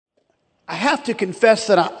I have to confess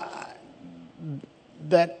that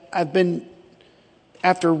I've been,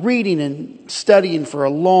 after reading and studying for a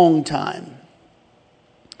long time,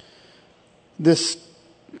 this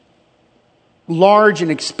large and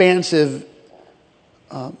expansive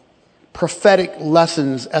prophetic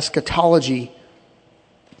lessons, eschatology,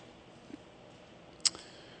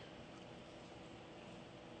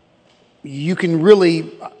 you can really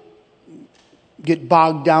get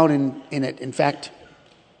bogged down in it. In fact,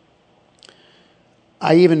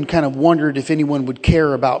 I even kind of wondered if anyone would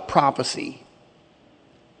care about prophecy.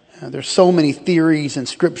 There's so many theories and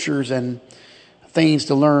scriptures and things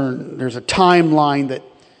to learn. There's a timeline that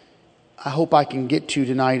I hope I can get to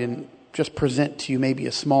tonight and just present to you maybe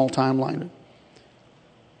a small timeline.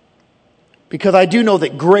 Because I do know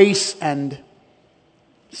that grace and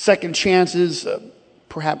second chances,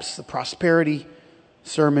 perhaps the prosperity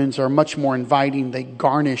sermons are much more inviting. They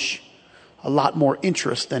garnish a lot more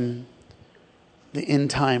interest than the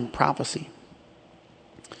end time prophecy.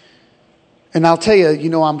 And I'll tell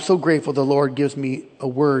you, I'm so grateful the Lord gives me a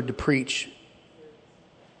word to preach.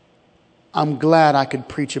 I'm glad I could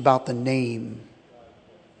preach about the name,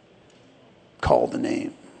 called the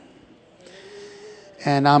name.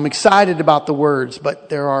 And I'm excited about the words, but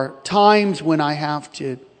there are times when I have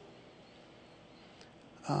to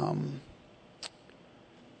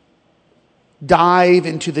dive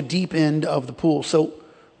into the deep end of the pool. So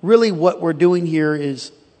really what we're doing here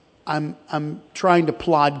is I'm trying to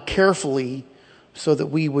plod carefully so that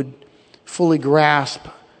we would fully grasp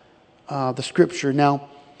the scripture. Now,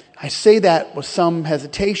 I say that with some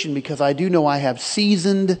hesitation because I do know I have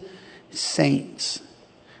seasoned saints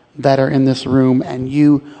that are in this room, and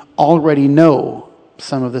you already know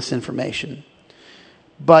some of this information.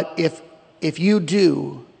 But if you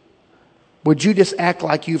do, would you just act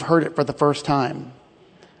like you've heard it for the first time?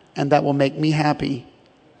 And that will make me happy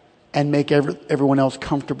and make everyone else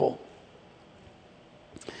comfortable.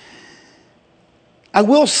 I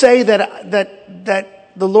will say that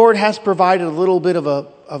the Lord has provided a little bit of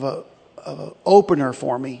a opener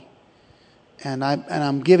for me, and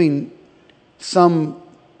I'm giving some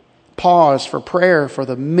pause for prayer for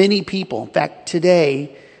the many people. In fact,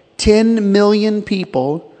 today, 10 million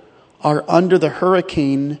people are under the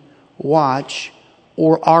hurricane watch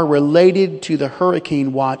or are related to the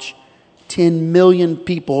hurricane watch. 10 million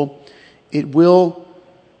people. It will,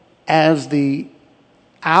 as the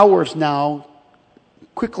hours now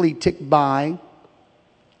quickly tick by,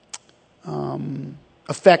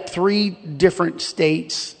 affect 3 different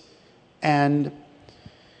states, and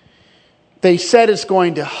they said it's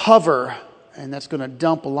going to hover, and that's going to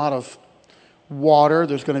dump a lot of water.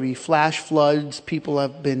 There's going to be flash floods. People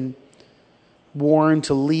have been warned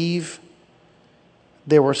to leave.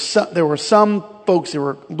 There were some folks that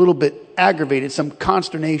were a little bit aggravated, some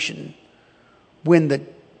consternation when the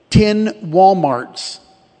 10 Walmarts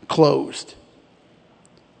closed.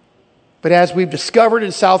 But as we've discovered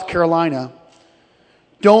in South Carolina,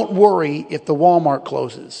 don't worry if the Walmart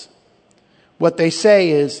closes. What they say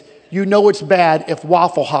is, it's bad if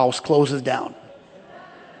Waffle House closes down.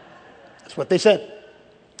 That's what they said.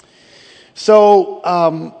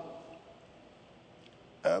 So,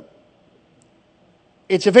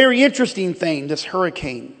 it's a very interesting thing, this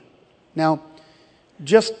hurricane. Now,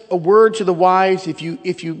 just a word to the wise, if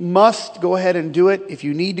you must, go ahead and do it. If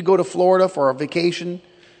you need to go to Florida for a vacation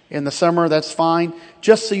in the summer, that's fine.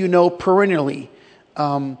 Just so you know, perennially,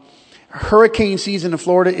 hurricane season in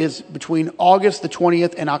Florida is between August the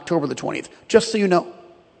 20th and October the 20th. Just so you know.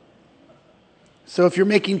 So if you're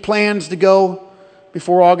making plans to go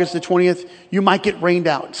before August the 20th, you might get rained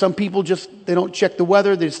out. Some people they don't check the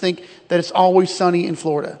weather. They just think that it's always sunny in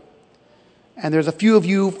Florida. And there's a few of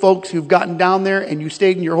you folks who've gotten down there and you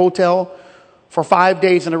stayed in your hotel for 5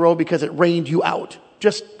 days in a row because it rained you out.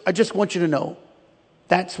 I just want you to know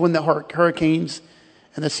that's when the hurricanes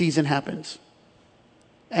and the season happens.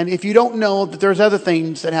 And if you don't know that there's other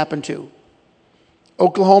things that happen too.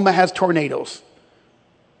 Oklahoma has tornadoes.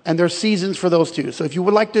 And there's seasons for those too. So if you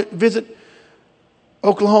would like to visit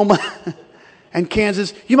Oklahoma and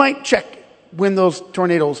Kansas, you might check when those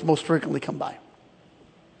tornadoes most frequently come by.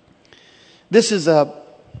 This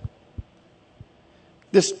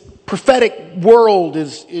prophetic world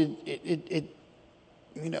it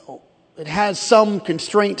has some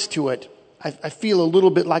constraints to it. I feel a little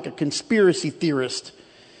bit like a conspiracy theorist.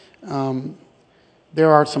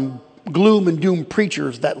 There are some gloom and doom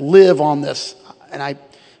preachers that live on this, and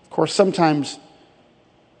of course, sometimes,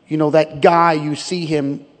 that guy, you see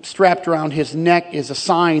him strapped around his neck is a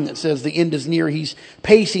sign that says the end is near. He's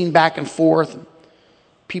pacing back and forth.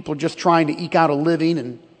 People just trying to eke out a living.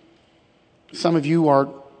 And some of you are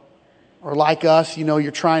or like us,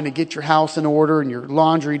 you're trying to get your house in order and your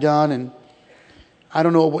laundry done. And I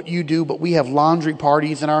don't know what you do, but we have laundry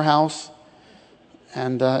parties in our house.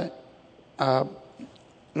 And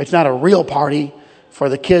it's not a real party for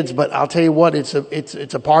the kids, but I'll tell you what, it's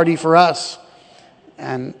a party for us.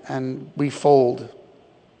 And we fold.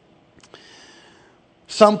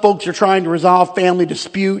 Some folks are trying to resolve family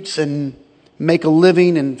disputes and make a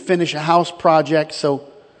living and finish a house project. So,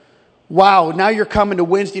 wow, now you're coming to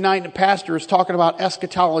Wednesday night and the pastor is talking about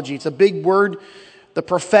eschatology. It's a big word, the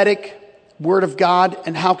prophetic word of God,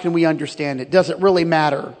 and how can we understand it? Does it really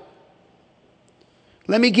matter?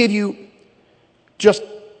 Let me give you just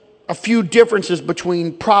a few differences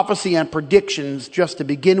between prophecy and predictions just to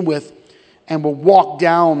begin with, and we'll walk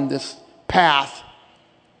down this path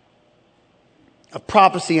of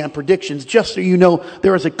prophecy and predictions, just so you know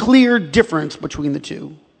there is a clear difference between the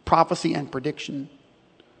two, prophecy and prediction.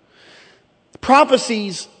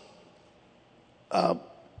 Prophecies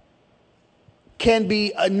can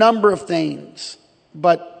be a number of things,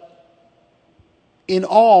 but in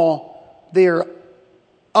all, they're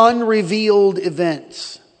unrevealed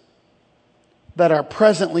events that are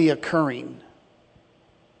presently occurring.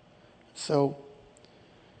 So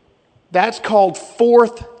that's called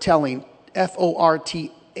forthtelling. Forth,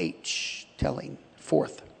 telling,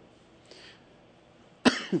 forth.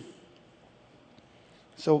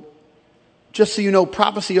 So, just so you know,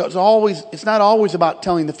 prophecy it's not always about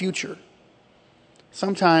telling the future.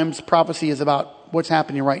 Sometimes prophecy is about what's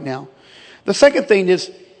happening right now. The second thing is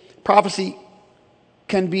prophecy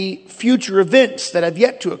can be future events that have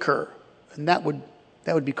yet to occur. And that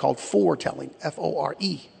would be called foretelling,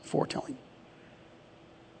 F-O-R-E, foretelling.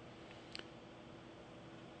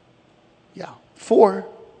 Yeah, four. Have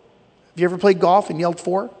you ever played golf and yelled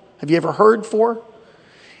four? Have you ever heard four?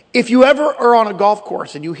 If you ever are on a golf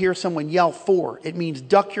course and you hear someone yell four, it means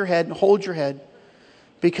duck your head and hold your head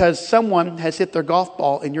because someone has hit their golf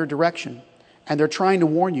ball in your direction and they're trying to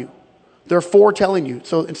warn you. They're foretelling you.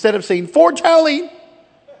 So instead of saying foretelling,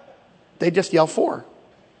 they just yell four.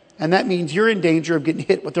 And that means you're in danger of getting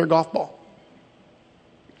hit with their golf ball.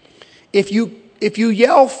 If you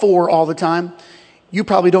yell four all the time, you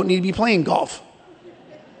probably don't need to be playing golf.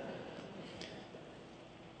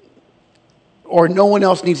 Or no one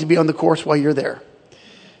else needs to be on the course while you're there.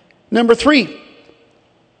 Number 3,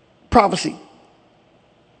 prophecy.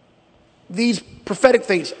 These prophetic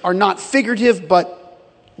things are not figurative but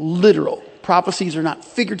literal. Prophecies are not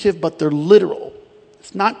figurative but they're literal.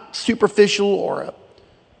 It's not superficial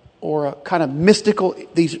or a kind of mystical.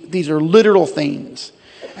 These are literal things.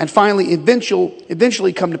 And finally,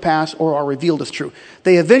 eventually come to pass or are revealed as true.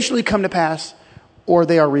 They eventually come to pass or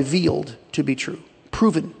they are revealed to be true.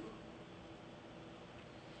 Proven.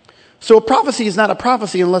 So a prophecy is not a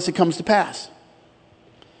prophecy unless it comes to pass.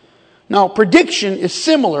 Now, prediction is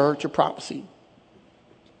similar to prophecy.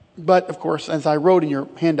 But, of course, as I wrote in your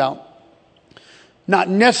handout, not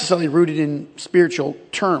necessarily rooted in spiritual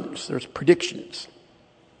terms. There's predictions.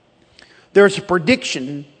 There's a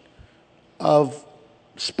prediction of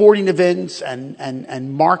sporting events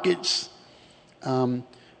and markets. The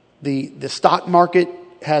stock market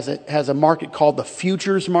has a market called the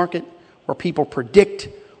futures market, where people predict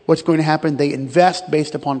what's going to happen. They invest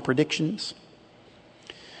based upon predictions.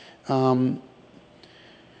 So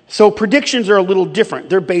predictions are a little different.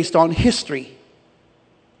 They're based on history.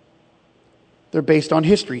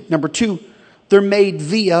 Number 2, they're made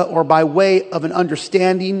via or by way of an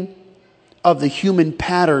understanding of the human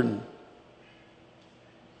pattern.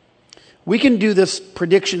 We can do this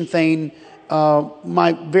prediction thing.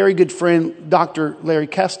 My very good friend, Dr. Larry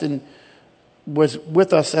Keston, was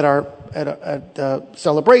with us at a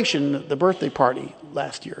celebration, the birthday party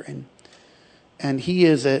last year. And he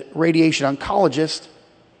is a radiation oncologist.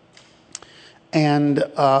 And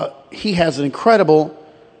he has an incredible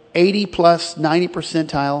 80 plus 90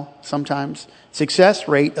 percentile, sometimes, success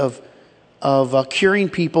rate of curing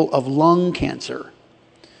people of lung cancer.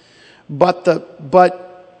 But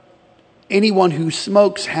anyone who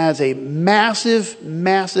smokes has a massive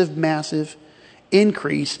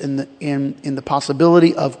increase in the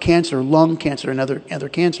possibility of cancer, lung cancer, and other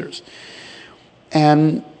cancers.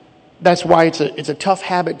 And that's why it's a tough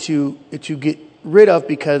habit to get rid of,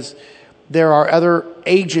 because there are other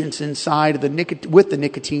agents inside of the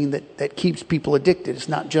nicotine that keeps people addicted. It's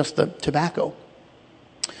not just the tobacco.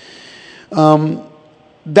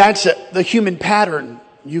 That's the human pattern.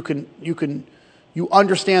 You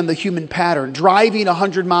understand the human pattern. Driving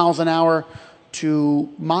 100 miles an hour to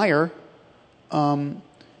Meyer,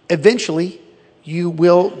 eventually you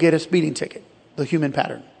will get a speeding ticket. The human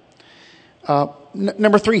pattern.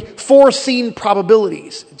 Number 3, foreseen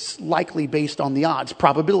probabilities. It's likely based on the odds.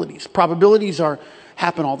 Probabilities. Probabilities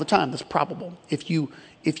happen all the time. That's probable. If you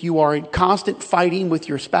are in constant fighting with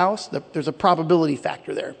your spouse, there's a probability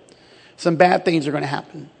factor there. Some bad things are going to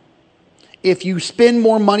happen. If you spend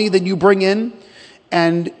more money than you bring in,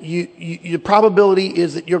 and the probability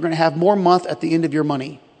is that you're going to have more month at the end of your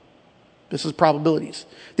money. This is probabilities.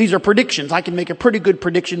 These are predictions. I can make a pretty good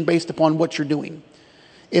prediction based upon what you're doing.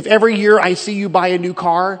 If every year I see you buy a new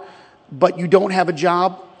car, but you don't have a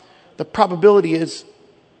job, the probability is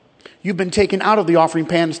you've been taken out of the offering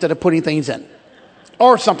pan instead of putting things in.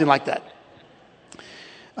 Or something like that.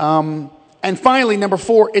 And finally, number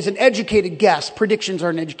 4 is an educated guess. Predictions are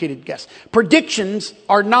an educated guess. Predictions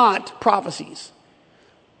are not prophecies.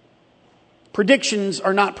 Predictions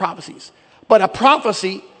are not prophecies. But a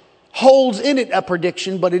prophecy holds in it a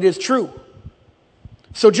prediction, but it is true.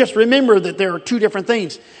 So just remember that there are 2 different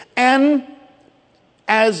things. And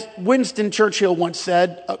as Winston Churchill once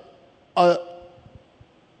said, a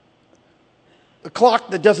clock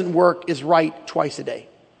that doesn't work is right twice a day.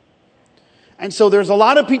 And so there's a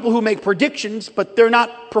lot of people who make predictions, but they're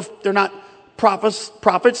not prophets.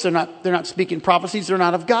 They're not speaking prophecies. They're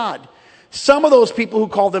not of God. Some of those people who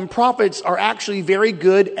call them prophets are actually very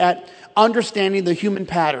good at understanding the human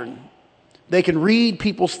pattern. They can read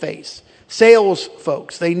people's face. Sales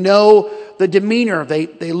folks, they know the demeanor.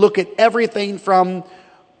 They look at everything from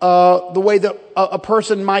the way that a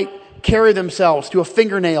person might carry themselves, to a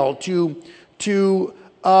fingernail, to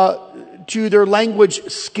their language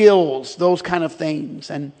skills, those kind of things.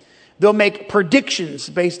 And they'll make predictions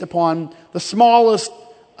based upon the smallest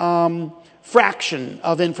fraction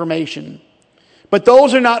of information. But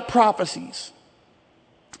those are not prophecies.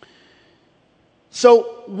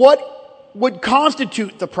 So what would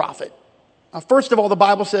constitute the prophet? First of all, the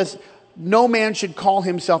Bible says no man should call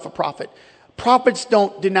himself a prophet. Prophets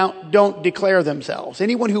don't declare themselves.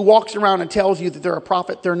 Anyone who walks around and tells you that they're a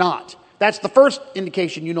prophet, they're not. That's the first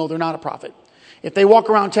indication you know they're not a prophet. If they walk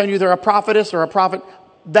around telling you they're a prophetess or a prophet,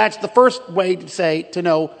 that's the first way to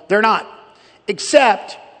know they're not.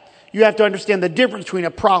 Except you have to understand the difference between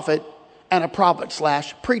a prophet and a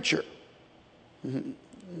prophet/preacher.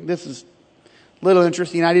 This is a little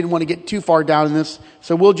interesting. I didn't want to get too far down in this,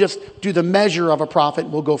 so we'll just do the measure of a prophet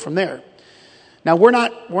and we'll go from there. Now we're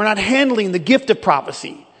not handling the gift of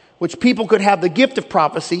prophecy, which people could have the gift of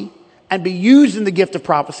prophecy and be used in the gift of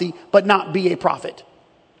prophecy, but not be a prophet.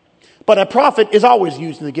 But a prophet is always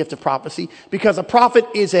used in the gift of prophecy because a prophet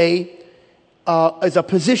is a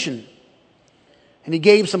position. And he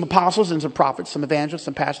gave some apostles and some prophets, some evangelists,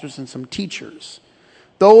 some pastors, and some teachers.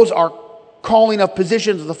 Those are calling of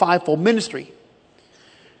positions of the fivefold ministry.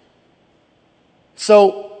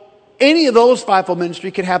 So any of those fivefold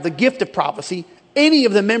ministry could have the gift of prophecy. Any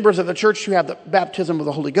of the members of the church who have the baptism of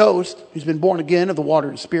the Holy Ghost, who's been born again of the water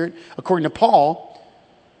and spirit, according to Paul,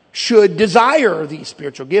 should desire these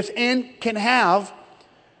spiritual gifts and can have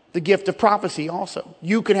the gift of prophecy also.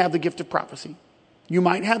 You can have the gift of prophecy. You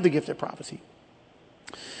might have the gift of prophecy.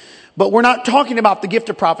 But we're not talking about the gift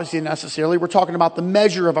of prophecy necessarily. We're talking about the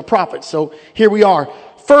measure of a prophet. So here we are.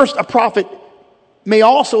 First, a prophet may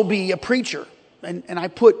also be a preacher. And I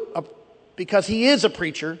put, because he is a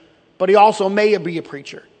preacher, but he also may be a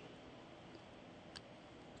preacher.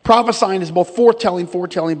 Prophesying is both foretelling,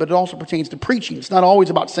 but it also pertains to preaching. It's not always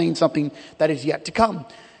about saying something that is yet to come.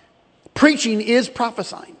 Preaching is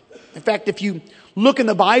prophesying. In fact, if you look in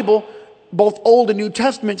the Bible, both Old and New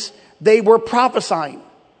Testaments, they were prophesying.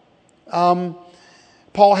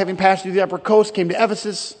 Paul, having passed through the upper coast, came to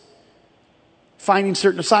Ephesus. Finding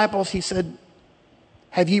certain disciples, he said,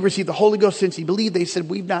 "Have ye received the Holy Ghost since ye believed?" They said,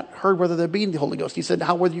 "We've not heard whether there be the Holy Ghost." He said,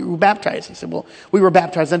 "How were you baptized?" He said, "Well, we were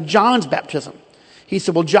baptized in John's baptism." He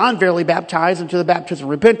said, "Well, John verily baptized unto the baptism of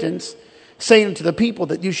repentance, saying unto the people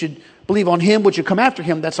that you should believe on him which should come after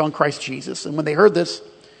him, that's on Christ Jesus." And when they heard this,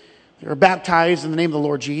 they were baptized in the name of the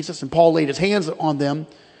Lord Jesus. And Paul laid his hands on them.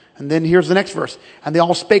 And then here's the next verse. "And they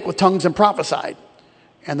all spake with tongues and prophesied.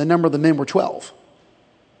 And the number of the men were 12.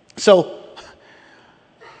 So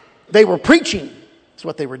they were preaching. That's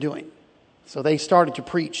what they were doing. So they started to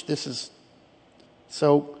preach.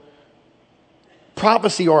 So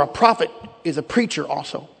prophecy or a prophet is a preacher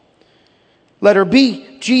also. Letter B,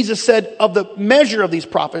 Jesus said of the measure of these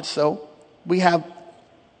prophets, so we have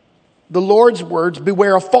the Lord's words,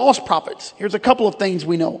 beware of false prophets. Here's a couple of things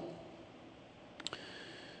we know.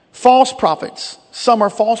 False prophets, some are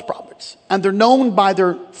false prophets, and they're known by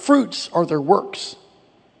their fruits or their works.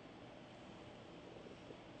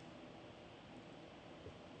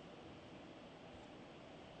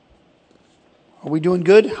 Are we doing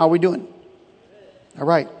good? How are we doing? All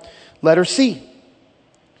right. Letter C.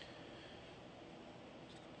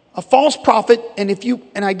 A false prophet, and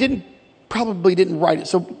I probably didn't write it,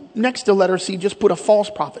 so next to letter C, just put a false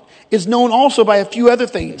prophet, is known also by a few other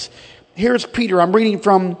things. Here's Peter. I'm reading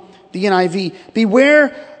from the NIV.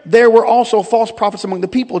 Beware, there were also false prophets among the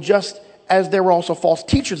people, just as there were also false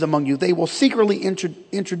teachers among you. They will secretly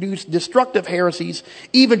introduce destructive heresies,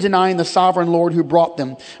 even denying the sovereign Lord who brought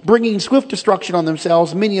them, bringing swift destruction on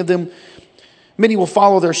themselves. Many will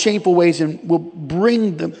follow their shameful ways and will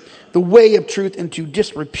bring the way of truth into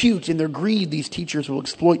disrepute. In their greed, these teachers will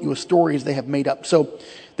exploit you with stories they have made up. So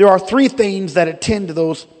there are three things that attend to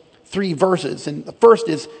those three verses. And the first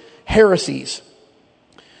is heresies.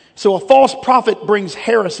 So a false prophet brings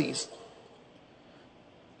heresies.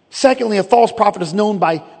 Secondly, a false prophet is known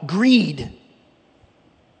by greed.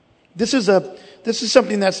 This is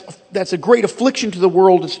something that's a great affliction to the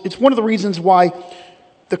world. It's one of the reasons why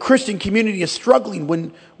the Christian community is struggling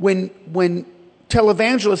when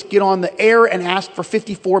televangelists get on the air and ask for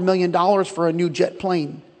 $54 million for a new jet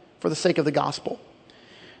plane for the sake of the gospel.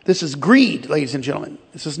 This is greed, ladies and gentlemen.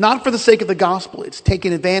 This is not for the sake of the gospel. It's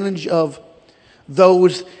taking advantage of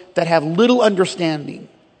those that have little understanding.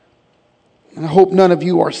 And I hope none of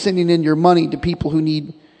you are sending in your money to people who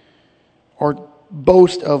need or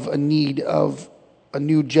boast of a need of a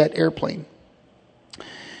new jet airplane.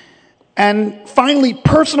 And finally,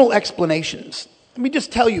 personal explanations. Let me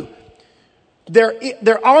just tell you,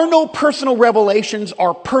 there are no personal revelations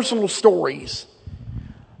or personal stories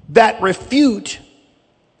that refute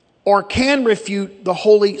or can refute the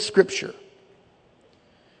Holy Scripture.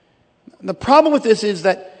 The problem with this is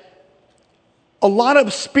that a lot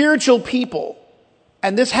of spiritual people,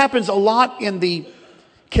 and this happens a lot in the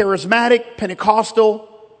charismatic Pentecostal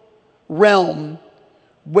realm,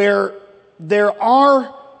 where there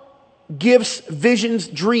are gifts, visions,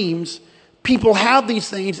 dreams, people have these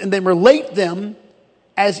things and then relate them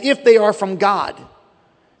as if they are from God.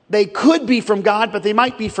 They could be from God, but they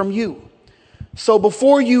might be from you. So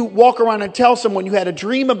before you walk around and tell someone you had a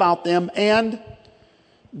dream about them and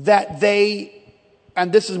that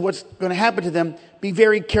this is what's going to happen to them, be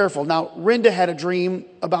very careful. Now, Renda had a dream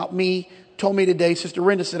about me, told me today, Sister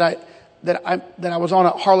Renda said that I was on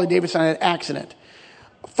a Harley Davidson and I had an accident.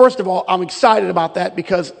 First of all, I'm excited about that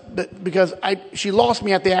because she lost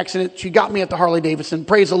me at the accident. She got me at the Harley Davidson.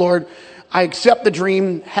 Praise the Lord. I accept the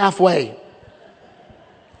dream halfway.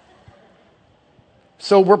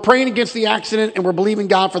 So we're praying against the accident and we're believing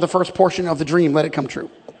God for the first portion of the dream. Let it come true.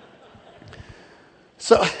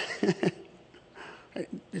 So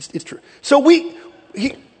it's true. So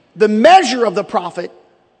the measure of the prophet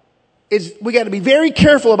is, we got to be very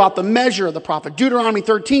careful about the measure of the prophet. Deuteronomy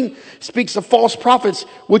 13 speaks of false prophets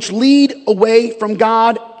which lead away from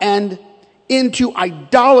God and into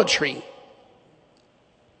idolatry.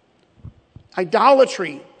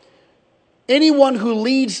 Idolatry. Anyone who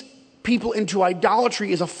leads people into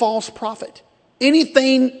idolatry is a false prophet.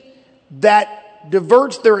 Anything that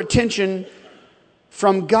diverts their attention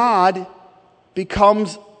from God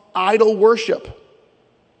becomes idol worship.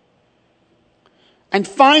 And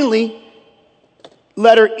finally,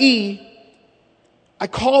 letter E, I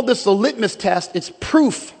call this the litmus test. It's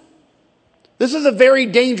proof. This is a very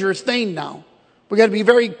dangerous thing now. We got to be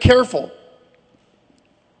very careful.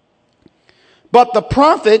 But the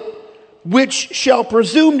prophet which shall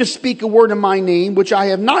presume to speak a word in my name, which I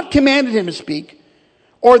have not commanded him to speak,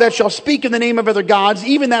 or that shall speak in the name of other gods,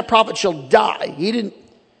 even that prophet shall die.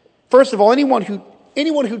 First of all, anyone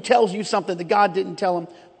who tells you something that God didn't tell him,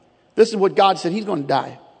 this is what God said, he's going to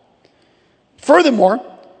die. Furthermore,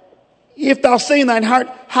 if thou say in thine heart,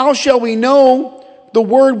 how shall we know the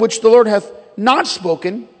word which the Lord hath not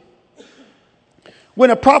spoken?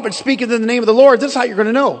 When a prophet speaketh in the name of the Lord, this is how you're going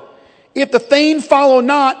to know. If the thing follow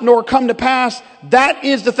not, nor come to pass, that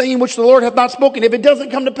is the thing which the Lord hath not spoken. If it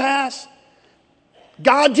doesn't come to pass,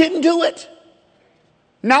 God didn't do it.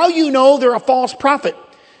 Now you know they're a false prophet.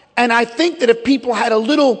 And I think that if people had a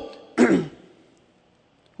little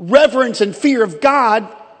reverence and fear of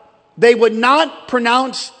God, they would not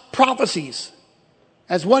pronounce prophecies.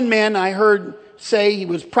 As one man I heard say, he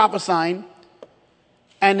was prophesying,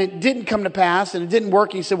 and it didn't come to pass, and it didn't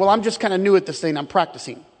work. He said, well, I'm just kind of new at this thing. I'm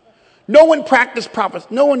practicing. No one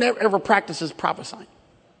ever practices prophesying.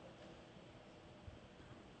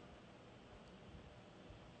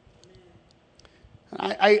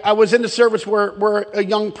 I was in the service where a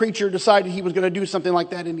young preacher decided he was going to do something like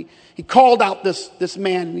that, and he called out this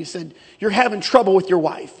man, and he said, you're having trouble with your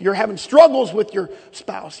wife. You're having struggles with your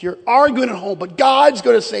spouse. You're arguing at home, but God's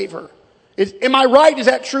going to save her. Am I right? Is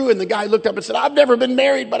that true? And the guy looked up and said, I've never been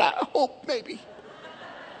married, but I hope maybe.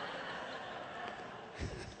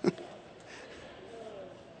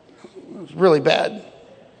 It was really bad.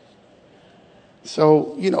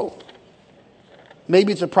 So,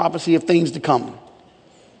 maybe it's a prophecy of things to come.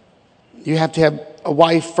 You have to have a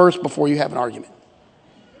wife first before you have an argument.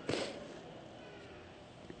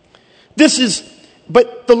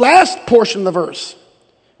 But the last portion of the verse,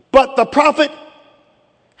 but the prophet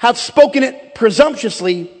hath spoken it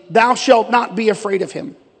presumptuously, thou shalt not be afraid of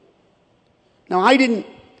him. Now I didn't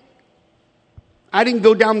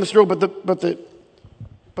go down this road, but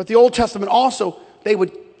the Old Testament also, they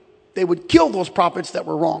would kill those prophets that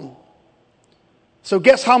were wrong. So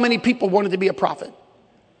guess how many people wanted to be a prophet?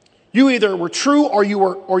 You either were true or you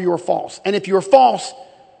were false. And if you were false,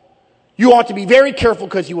 you ought to be very careful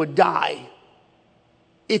because you would die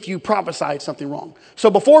if you prophesied something wrong. So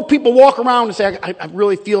before people walk around and say, I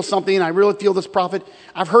really feel something, I really feel this prophet,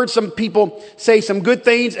 I've heard some people say some good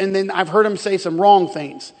things and then I've heard them say some wrong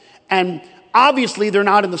things. And obviously they're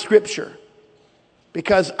not in the scripture,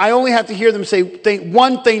 because I only have to hear them say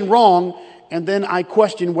one thing wrong and then I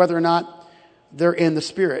question whether or not they're in the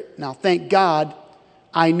spirit. Now, thank God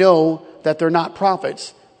I know that they're not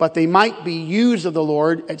prophets, but they might be used of the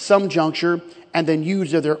Lord at some juncture and then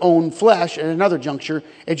used of their own flesh at another juncture.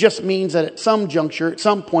 It just means that at some juncture, at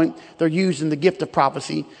some point, they're used in the gift of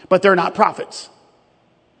prophecy, but they're not prophets.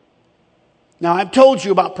 Now, I've told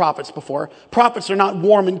you about prophets before. Prophets are not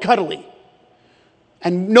warm and cuddly.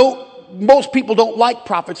 And most people don't like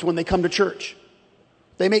prophets when they come to church.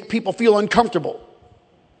 They make people feel uncomfortable.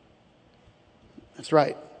 That's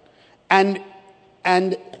right. And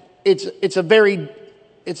it's a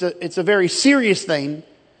very serious thing,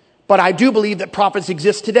 but I do believe that prophets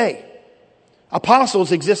exist today.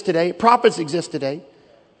 Apostles exist today. Prophets exist today.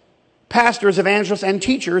 Pastors, evangelists, and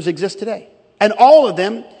teachers exist today. And all of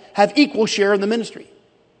them have equal share in the ministry.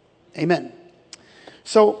 Amen.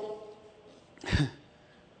 So,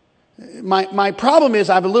 my problem is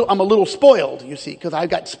I'm a little spoiled, you see, because I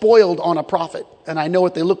got spoiled on a prophet, and I know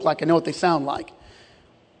what they look like. I know what they sound like.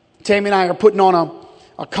 Tammy and I are putting on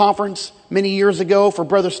a conference many years ago for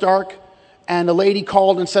Brother Stark, and a lady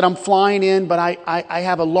called and said, I'm flying in, but I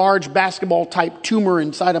have a large basketball-type tumor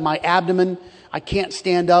inside of my abdomen. I can't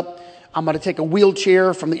stand up. I'm going to take a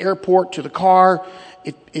wheelchair from the airport to the car.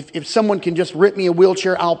 If someone can just rent me a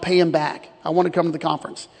wheelchair, I'll pay him back. I want to come to the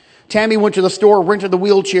conference. Tammy went to the store, rented the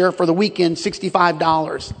wheelchair for the weekend,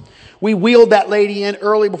 $65. We wheeled that lady in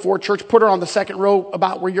early before church, put her on the second row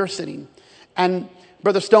about where you're sitting. And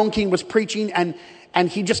Brother Stone King was preaching, and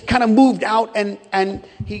he just kind of moved out, and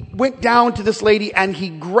he went down to this lady, and he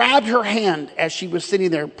grabbed her hand as she was sitting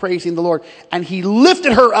there praising the Lord, and he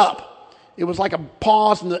lifted her up. It was like a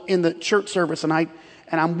pause in the church service, and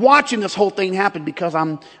I'm watching this whole thing happen because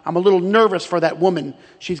I'm a little nervous for that woman.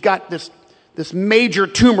 She's got this major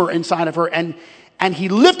tumor inside of her, and he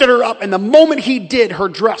lifted her up, and the moment he did, her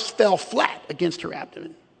dress fell flat against her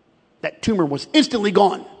abdomen. That tumor was instantly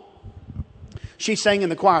gone. She sang in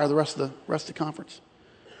the choir the rest of the conference.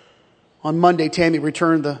 On Monday, Tammy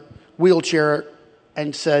returned the wheelchair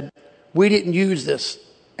and said, we didn't use this.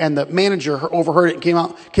 And the manager overheard it and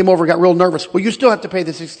came over and got real nervous. Well, you still have to pay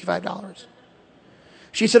the $65.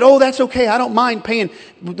 She said, oh, that's okay. I don't mind paying.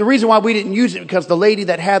 The reason why we didn't use it because the lady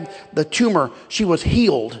that had the tumor, she was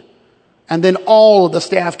healed. And then all of the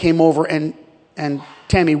staff came over and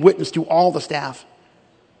Tammy witnessed to all the staff.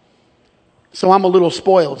 So I'm a little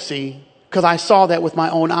spoiled, see, because I saw that with my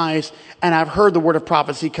own eyes and I've heard the word of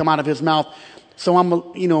prophecy come out of his mouth. So I don't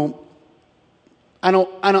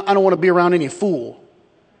want to be around any fool.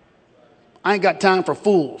 I ain't got time for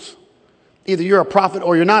fools. Either you're a prophet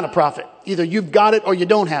or you're not a prophet. Either you've got it or you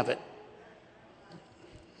don't have it.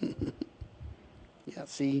 Yeah,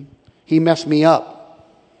 see, he messed me up.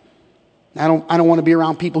 I don't want to be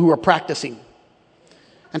around people who are practicing.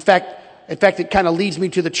 In fact, it kind of leads me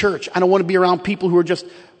to the church. I don't want to be around people who are just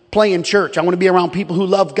playing church. I want to be around people who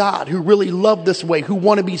love God, who really love this way, who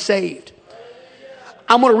want to be saved.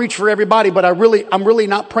 I'm going to reach for everybody, but I'm really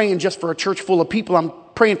not praying just for a church full of people. I'm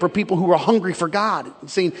praying for people who are hungry for God and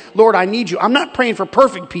saying, Lord, I need you. I'm not praying for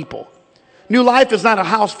perfect people. New Life is not a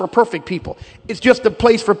house for perfect people. It's just a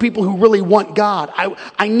place for people who really want God.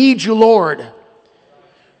 I need you, Lord.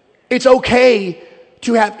 It's okay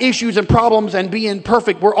to have issues and problems and be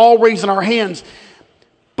imperfect. We're all raising our hands.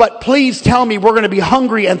 But please tell me we're going to be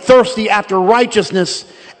hungry and thirsty after righteousness,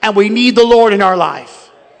 and we need the Lord in our life.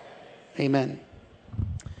 Amen.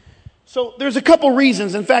 So there's a couple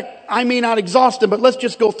reasons. In fact, I may not exhaust them, but let's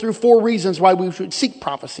just go through 4 reasons why we should seek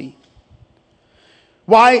prophecy.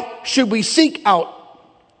 Why should we seek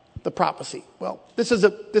out the prophecy? Well, this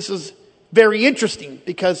is very interesting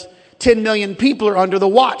because 10 million people are under the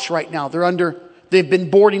watch right now. They've been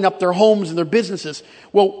boarding up their homes and their businesses.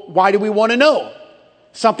 Well, why do we want to know?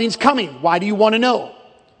 Something's coming. Why do you want to know?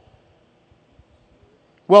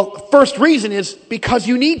 Well, first reason is because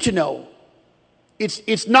you need to know.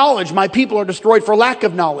 It's knowledge. My people are destroyed for lack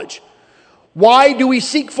of knowledge. Why do we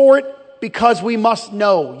seek for it? Because we must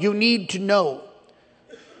know. You need to know.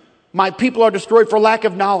 My people are destroyed for lack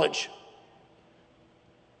of knowledge.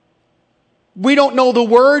 We don't know the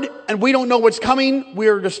word and we don't know what's coming. We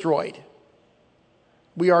are destroyed.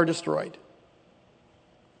 We are destroyed.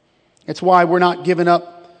 It's why we're not giving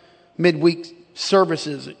up midweek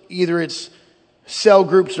services. Either it's cell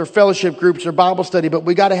groups or fellowship groups or Bible study, but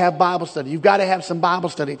we got to have Bible study. You've got to have some Bible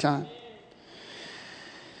study time.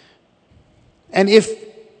 And if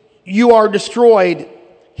you are destroyed,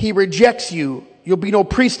 he rejects you. You'll be no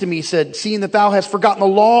priest to me, he said, seeing that thou hast forgotten the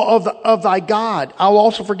law of thy God. I'll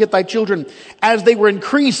also forget thy children. As they were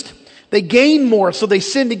increased, they gained more, so they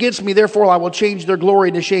sinned against me. Therefore, I will change their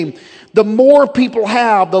glory to shame. The more people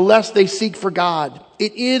have, the less they seek for God.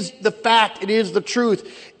 It is the fact. It is the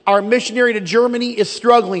truth. Our missionary to Germany is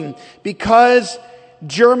struggling because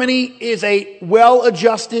Germany is a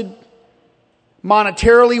well-adjusted,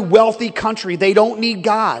 monetarily wealthy country. They don't need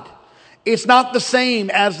God. It's not the same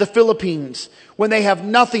as the Philippines when they have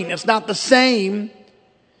nothing. It's not the same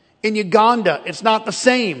in Uganda. It's not the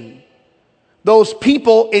same. Those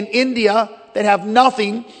people in India that have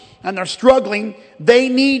nothing and they're struggling, they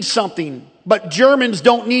need something. But Germans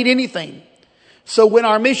don't need anything. So when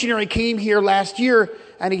our missionary came here last year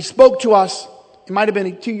and he spoke to us, it might have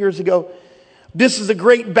been 2 years ago, this is a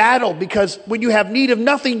great battle because when you have need of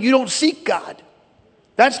nothing, you don't seek God.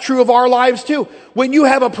 That's true of our lives too. When you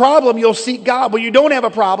have a problem, you'll seek God. When you don't have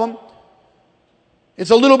a problem,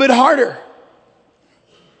 it's a little bit harder.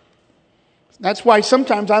 That's why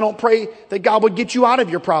sometimes I don't pray that God would get you out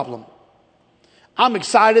of your problem. I'm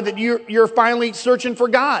excited that you're finally searching for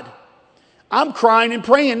God. I'm crying and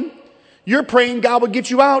praying. You're praying God would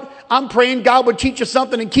get you out. I'm praying God would teach you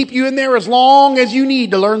something and keep you in there as long as you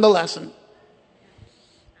need to learn the lesson.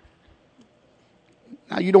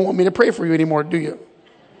 Now, you don't want me to pray for you anymore, do you?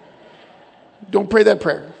 Don't pray that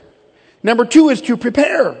prayer. Number 2 is to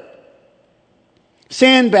prepare.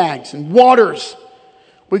 Sandbags and waters.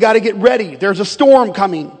 We got to get ready. There's a storm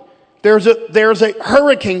coming. There's a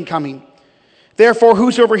hurricane coming. Therefore,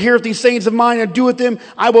 whosoever heareth these sayings of mine and doeth them,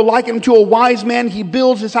 I will liken him to a wise man. He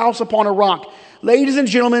builds his house upon a rock. Ladies and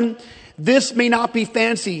gentlemen, this may not be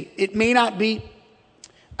fancy. It may not be.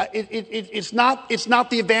 It's not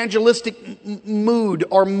the evangelistic mood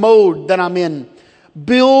or mode that I'm in.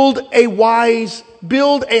 Build a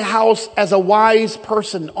house as a wise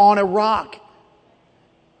person on a rock.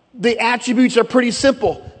 The attributes are pretty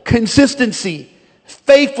simple. Consistency,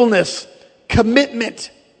 faithfulness,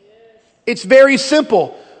 commitment. It's very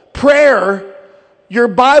simple. Prayer, your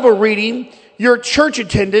Bible reading, your church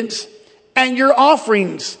attendance, and your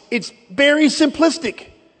offerings. It's very simplistic.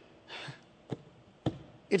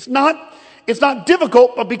 It's not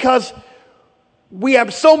difficult, but because we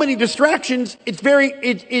have so many distractions,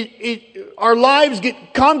 our lives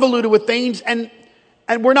get convoluted with things, and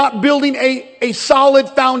we're not building a solid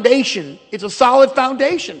foundation. It's a solid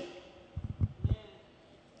foundation.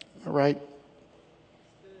 All right.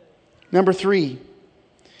 Number 3.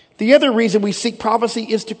 The other reason we seek prophecy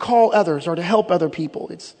is to call others or to help other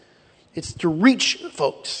people. It's to reach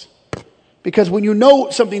folks. Because when you know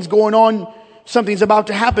something's going on, something's about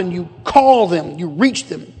to happen, you call them, you reach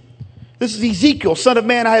them. This is Ezekiel, son of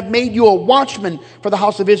man, I have made you a watchman for the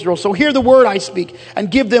house of Israel. So hear the word I speak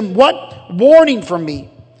and give them what? Warning from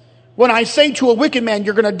me. When I say to a wicked man,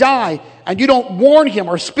 you're going to die, and you don't warn him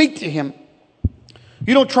or speak to him.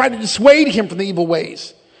 You don't try to dissuade him from the evil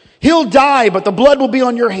ways. He'll die, but the blood will be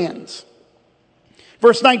on your hands.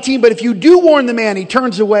 Verse 19, but if you do warn the man, he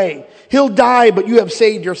turns away. He'll die, but you have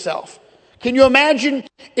saved yourself. Can you imagine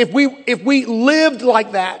if we lived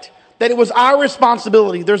like that it was our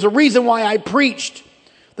responsibility? There's a reason why I preached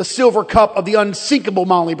the silver cup of the unsinkable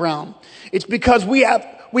Molly Brown. It's because we have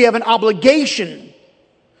an obligation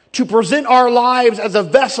to present our lives as a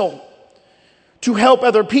vessel to help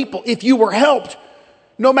other people. If you were helped,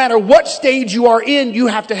 no matter what stage you are in, you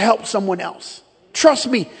have to help someone else. Trust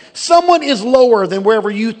me, someone is lower than wherever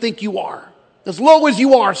you think you are. As low as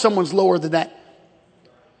you are, someone's lower than that.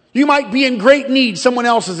 You might be in great need. Someone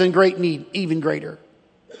else is in great need, even greater.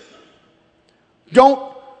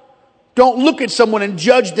 Don't look at someone and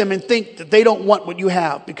judge them and think that they don't want what you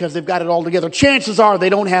have because they've got it all together. Chances are they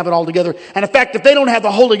don't have it all together. And in fact, if they don't have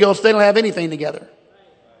the Holy Ghost, they don't have anything together.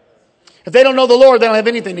 If they don't know the Lord, they don't have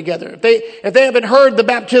anything together. If they haven't heard the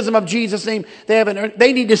baptism of Jesus' name,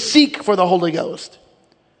 they need to seek for the Holy Ghost.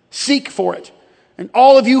 Seek for it. And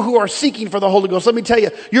all of you who are seeking for the Holy Ghost, let me tell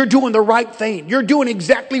you, you're doing the right thing. You're doing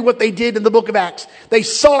exactly what they did in the book of Acts. They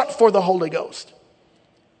sought for the Holy Ghost.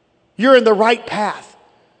 You're in the right path.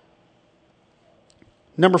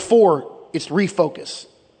 Number 4, it's refocus.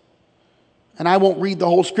 And I won't read the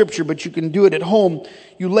whole scripture, but you can do it at home.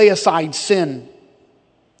 You lay aside sin.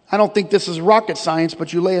 I don't think this is rocket science,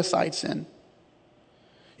 but you lay aside sin.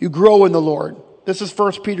 You grow in the Lord. This is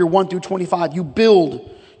 1 Peter 1 through 25. You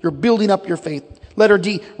build. You're building up your faith. Letter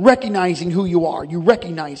D, recognizing who you are. You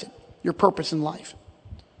recognize it. Your purpose in life.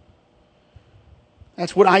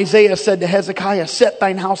 That's what Isaiah said to Hezekiah. Set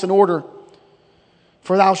thine house in order,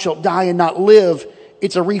 for thou shalt die and not live.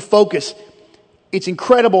 It's a refocus. It's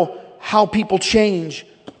incredible how people change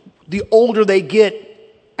the older they get,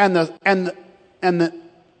 and the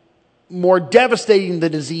more devastating the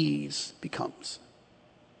disease becomes.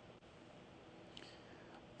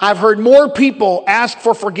 I've heard more people ask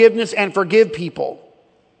for forgiveness and forgive people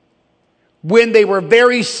when they were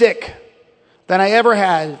very sick than I ever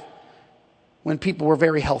had when people were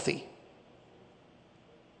very healthy.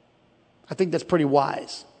 I think that's pretty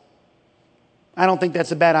wise. I don't think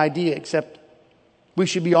that's a bad idea, except we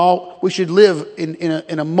should live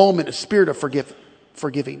in a moment, a spirit of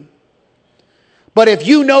forgiving. But if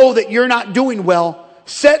you know that you're not doing well,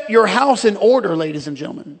 set your house in order, ladies and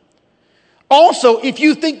gentlemen. Also, if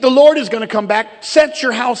you think the Lord is going to come back, set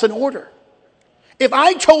your house in order. If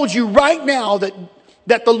I told you right now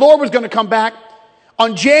that the Lord was going to come back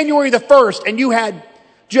on January the 1st, and you had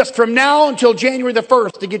just from now until January the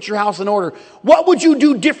 1st to get your house in order, what would you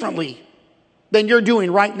do differently than you're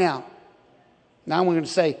doing right now? Now I'm going to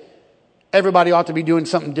say everybody ought to be doing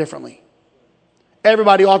something differently.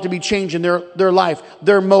 Everybody ought to be changing their life,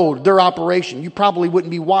 their mode, their operation. You probably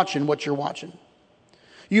wouldn't be watching what you're watching.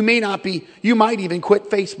 You may not be, you might even quit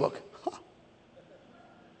Facebook.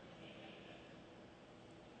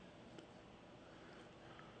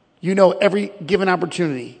 You know, every given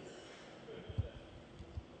opportunity,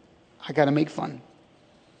 I got to make fun.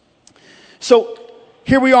 So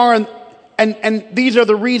here we are, and these are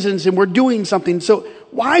the reasons, and we're doing something. So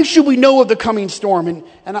why should we know of the coming storm?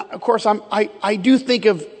 And of course, I do think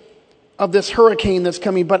of this hurricane that's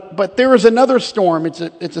coming, but there is another storm.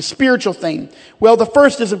 It's a spiritual thing. Well, the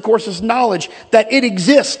first is, of course, is knowledge that it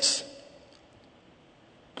exists.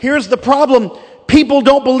 Here's the problem. People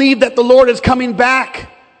don't believe that the Lord is coming back.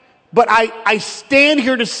 But I stand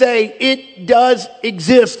here to say it does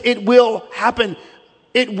exist. It will happen.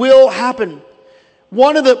 It will happen.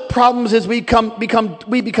 One of the problems is we become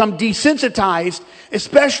desensitized,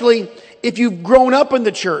 especially if you've grown up in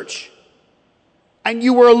the church and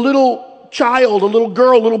you were a little child, a little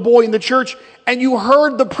girl, a little boy in the church, and you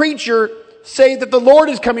heard the preacher say that the Lord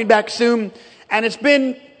is coming back soon, and it's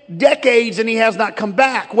been decades and he has not come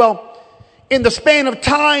back. Well, in the span of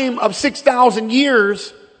time of 6,000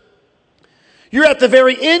 years, you're at the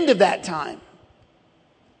very end of that time.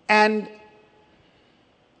 And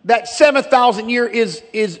that 7,000 year is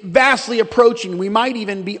vastly approaching. We might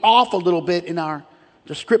even be off a little bit in our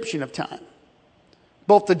description of time.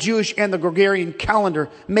 Both the Jewish and the Gregorian calendar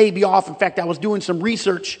may be off. In fact, I was doing some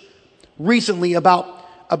research recently about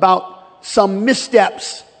some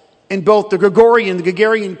missteps in both the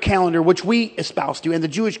Gregorian calendar, which we espouse to, and the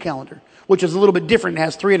Jewish calendar, which is a little bit different and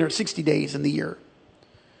has 360 days in the year.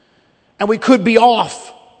 And we could be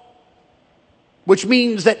off, which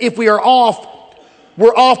means that if we are off,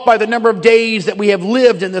 we're off by the number of days that we have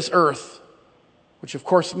lived in this earth, which of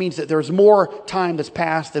course means that there's more time that's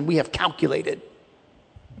passed than we have calculated.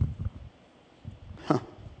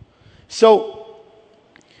 So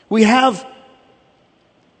we have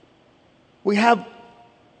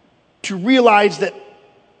to realize that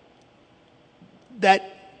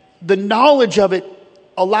the knowledge of it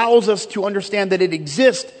allows us to understand that it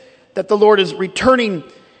exists, that the Lord is returning,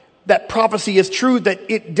 that prophecy is true, that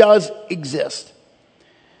it does exist.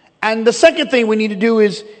 And the second thing we need to do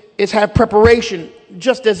is have preparation,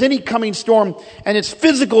 just as any coming storm, and its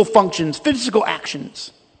physical functions, physical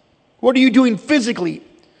actions. What are you doing physically?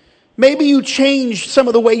 Maybe you change some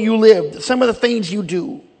of the way you live, some of the things you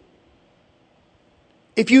do.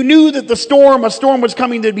 If you knew that a storm was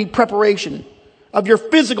coming, there'd be preparation of your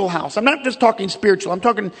physical house. I'm not just talking spiritual. I'm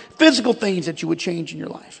talking physical things that you would change in your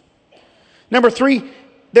life. Number 3,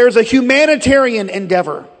 there's a humanitarian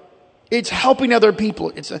endeavor. It's helping other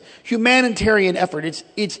people. It's a humanitarian effort.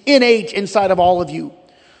 It's innate inside of all of you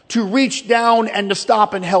to reach down and to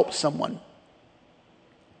stop and help someone.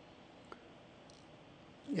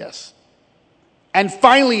 Yes. And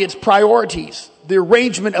finally, it's priorities, the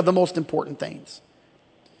arrangement of the most important things.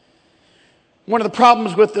 One of the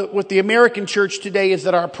problems with the American church today is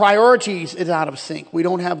that our priorities is out of sync. We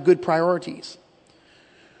don't have good priorities.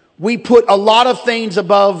 We put a lot of things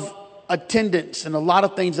above attendance and a lot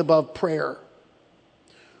of things above prayer.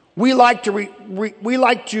 We like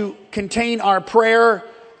to contain our prayer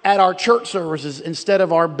at our church services instead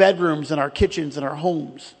of our bedrooms and our kitchens and our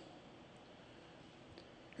homes.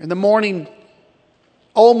 In the morning,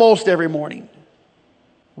 almost every morning,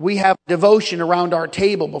 we have devotion around our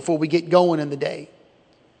table before we get going in the day.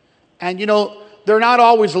 And they're not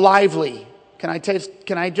always lively. Can I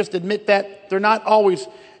just admit that?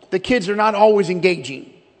 The kids are not always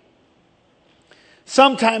engaging.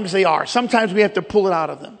 Sometimes they are. Sometimes we have to pull it out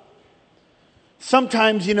of them.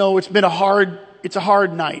 Sometimes, it's a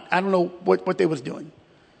hard night. I don't know what they was doing.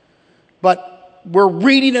 But we're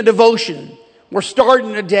reading a devotion. We're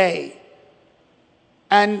starting a day.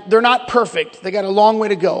 And they're not perfect. They got a long way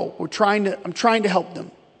to go. I'm trying to help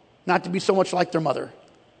them not to be so much like their mother.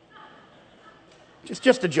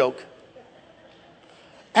 Just a joke.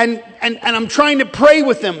 And I'm trying to pray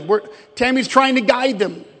with them. Tammy's trying to guide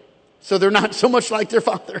them so they're not so much like their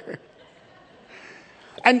father.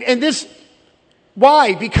 And this,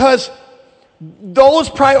 why? Because those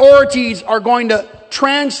priorities are going to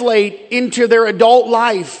translate into their adult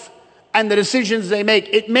life and the decisions they make.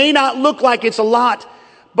 It may not look like it's a lot,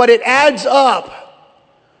 but it adds up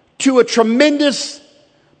to a tremendous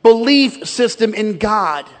belief system in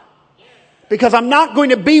God. Because I'm not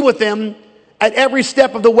going to be with them at every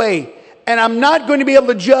step of the way. And I'm not going to be able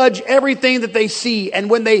to judge everything that they see. And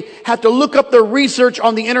when they have to look up their research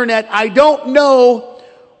on the internet, I don't know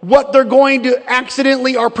what they're going to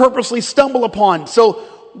accidentally or purposely stumble upon. So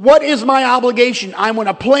what is my obligation? I'm going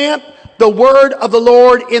to plant the word of the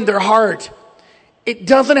Lord in their heart. It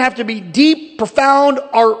doesn't have to be deep, profound,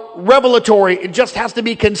 or revelatory. It just has to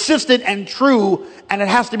be consistent and true, and it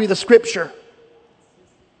has to be the scripture.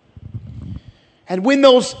 And when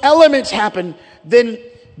those elements happen, then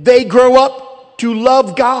they grow up to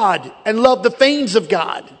love God and love the things of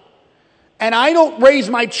God. And I don't raise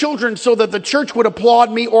my children so that the church would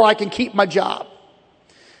applaud me or I can keep my job.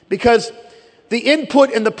 Because the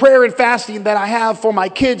input in the prayer and fasting that I have for my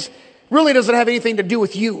kids really doesn't have anything to do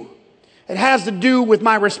with you. It has to do with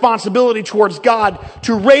my responsibility towards God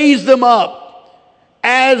to raise them up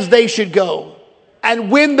as they should go.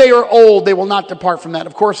 And when they are old, they will not depart from that.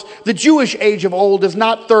 Of course, the Jewish age of old is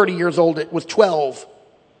not 30 years old. It was 12.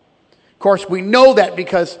 Of course, we know that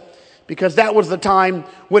because that was the time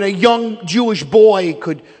when a young Jewish boy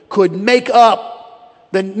could make up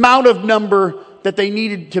the amount of number that they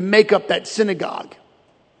needed to make up that synagogue.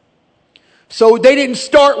 So they didn't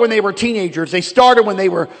start when they were teenagers. They started when they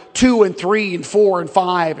were 2 and 3 and 4 and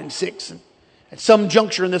 5 and 6. And at some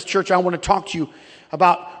juncture in this church, I want to talk to you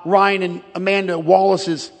about Ryan and Amanda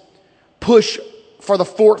Wallace's push for the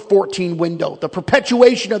 14 window. The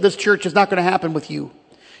perpetuation of this church is not going to happen with you.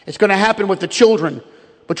 It's going to happen with the children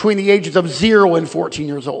between the ages of 0 and 14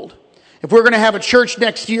 years old. If we're going to have a church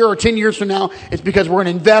next year or 10 years from now, it's because we're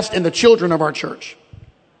going to invest in the children of our church.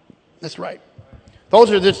 That's right. Those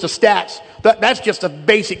are just the stats. That's just a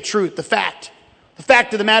basic truth, the fact. The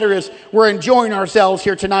fact of the matter is we're enjoying ourselves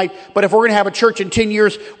here tonight, but if we're going to have a church in 10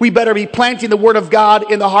 years, we better be planting the Word of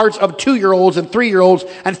God in the hearts of 2-year-olds and 3-year-olds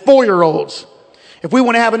and 4-year-olds. If we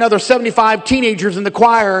want to have another 75 teenagers in the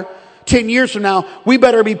choir 10 years from now, we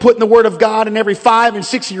better be putting the Word of God in every 5 and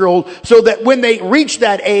 6-year-old so that when they reach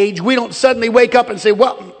that age, we don't suddenly wake up and say,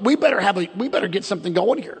 well, we better get something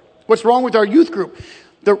going here. What's wrong with our youth group?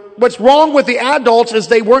 What's wrong with the adults is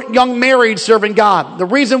they weren't young married serving God. The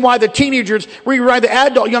reason why the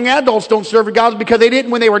young adults don't serve God is because they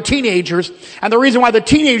didn't when they were teenagers. And the reason why the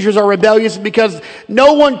teenagers are rebellious is because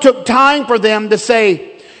no one took time for them to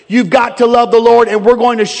say, you've got to love the Lord and we're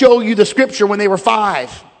going to show you the scripture when they were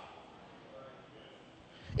 5.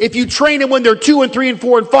 If you train them when they're 2 and 3 and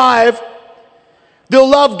 4 and 5, they'll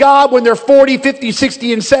love God when they're 40, 50,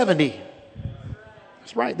 60, and 70.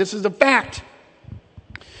 That's right. This is a fact.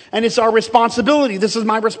 And it's our responsibility. This is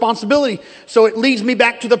my responsibility. So it leads me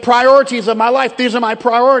back to the priorities of my life. These are my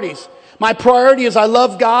priorities. My priority is I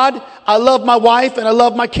love God, I love my wife, and I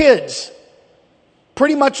love my kids.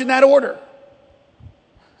 Pretty much in that order.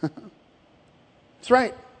 That's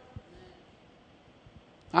right.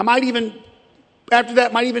 I might even, after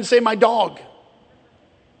that, might even say my dog.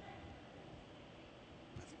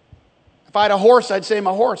 If I had a horse, I'd say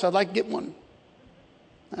my horse. I'd like to get one.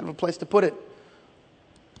 I have a place to put it.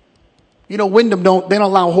 You know, Wyndham they don't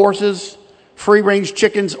allow horses, free-range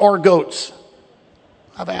chickens, or goats.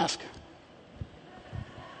 I've asked.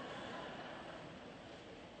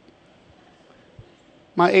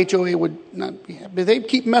 My HOA would not be happy. If they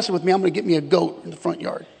keep messing with me, I'm going to get me a goat in the front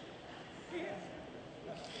yard.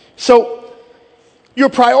 So, your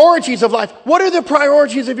priorities of life. What are the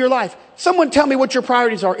priorities of your life? Someone tell me what your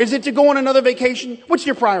priorities are. Is it to go on another vacation? What's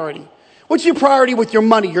your priority? What's your priority with your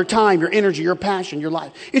money, your time, your energy, your passion, your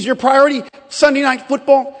life? Is your priority Sunday night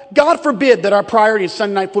football? God forbid that our priority is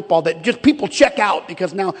Sunday night football, that just people check out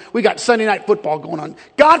because now we got Sunday night football going on.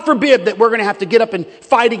 God forbid that we're going to have to get up and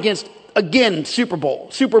fight against, again, Super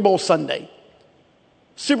Bowl Sunday.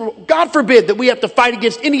 God forbid that we have to fight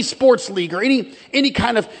against any sports league or any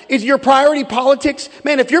kind of, is your priority politics?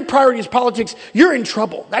 Man, if your priority is politics, you're in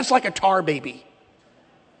trouble. That's like a tar baby.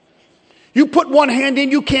 You put one hand in,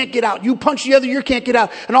 you can't get out. You punch the other, you can't get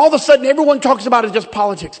out. And all of a sudden, everyone talks about it just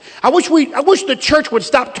politics. I wish the church would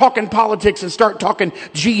stop talking politics and start talking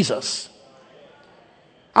Jesus.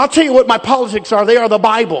 I'll tell you what my politics are. They are the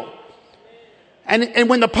Bible. And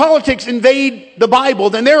when the politics invade the Bible,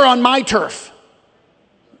 then they're on my turf.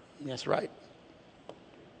 That's right.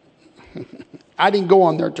 I didn't go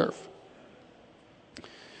on their turf.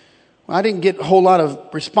 Well, I didn't get a whole lot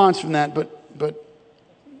of response from that, but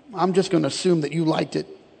I'm just going to assume that you liked it.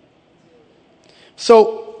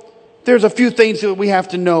 So there's a few things that we have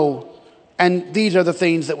to know, and these are the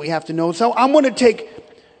things that we have to know. So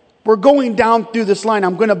we're going down through this line.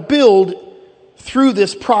 I'm going to build through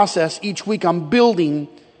this process each week. I'm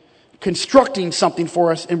constructing something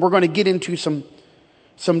for us, and we're going to get into some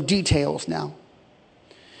details now.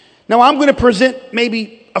 Now I'm going to present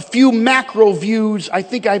maybe a few macro views. I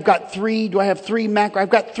think I've got three. Do I have three macro? I've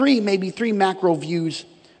got maybe three macro views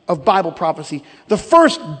of Bible prophecy. The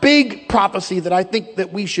first big prophecy that I think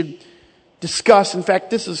that we should discuss, in fact,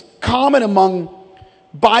 this is common among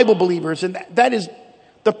Bible believers, and that is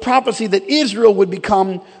the prophecy that Israel would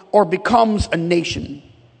become or becomes a nation.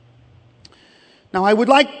 Now, I would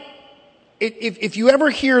like, if you ever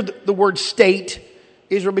hear the word state,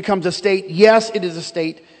 Israel becomes a state, yes, it is a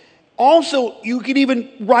state. Also, you could even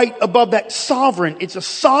write above that sovereign. It's a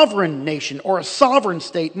sovereign nation or a sovereign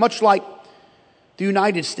state, much like the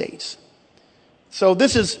United States. So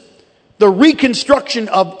this is the reconstruction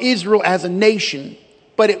of Israel as a nation.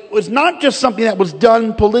 But it was not just something that was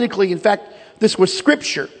done politically. In fact, this was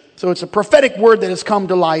scripture. So it's a prophetic word that has come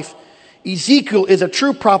to life. Ezekiel is a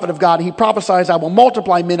true prophet of God. He prophesies, I will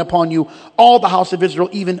multiply men upon you, all the house of Israel,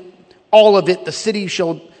 even all of it. The city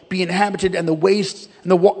shall be inhabited, and the wastes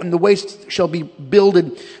shall be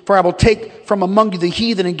builded. For I will take from among you the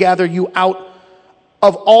heathen and gather you out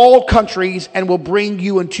of all countries and will bring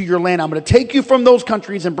you into your land. I'm going to take you from those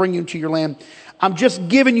countries and bring you into your land. I'm just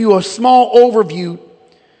giving you a small overview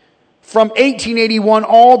from 1881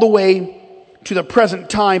 all the way to the present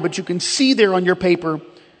time, but you can see there on your paper,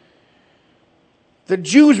 the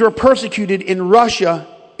Jews were persecuted in Russia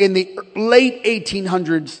in the late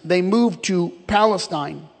 1800s. They moved to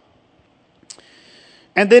Palestine.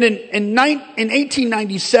 And then in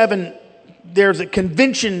 1897, there's a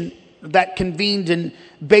convention that convened in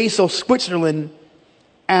Basel, Switzerland,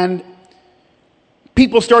 and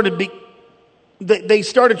people started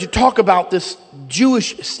to talk about this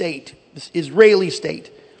Jewish state, this Israeli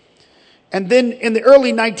state. And then in the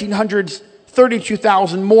early 1900s,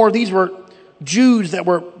 32,000 more. These were Jews that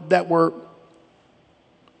were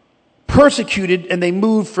persecuted, and they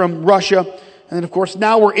moved from Russia. And then, of course,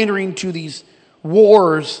 now we're entering to these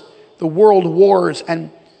wars, the world wars,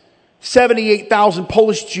 and 78,000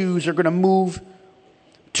 Polish Jews are going to move.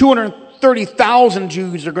 230,000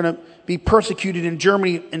 Jews are going to be persecuted in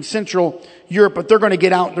Germany and Central Europe, but they're going to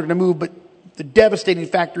get out, they're going to move. But the devastating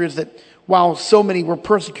factor is that while so many were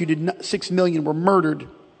persecuted, 6 million were murdered.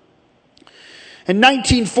 In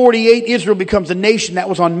 1948, Israel becomes a nation. That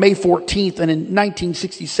was on May 14th. And in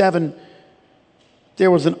 1967, there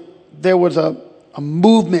was a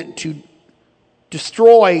movement to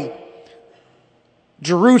destroy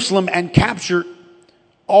Jerusalem and capture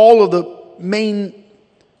all of the main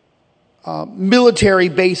military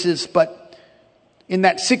bases. But in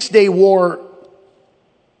that 6-day war,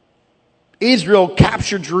 Israel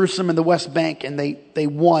captured Jerusalem and the West Bank, and they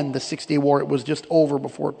won the 6-day war. It was just over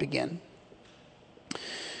before it began.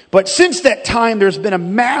 But since that time, there's been a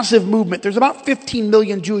massive movement. There's about 15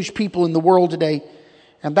 million Jewish people in the world today.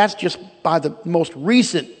 And that's just by the most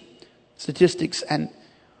recent statistics. And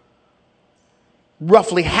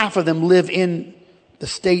roughly half of them live in the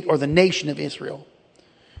state or the nation of Israel.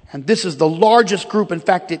 And this is the largest group. In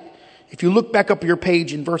fact, if you look back up your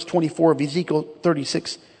page in verse 24 of Ezekiel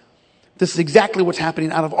 36, this is exactly what's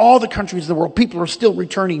happening. Out of all the countries of the world, people are still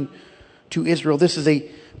returning to Israel. This is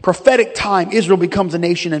a prophetic time. Israel becomes a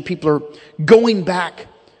nation, and people are going back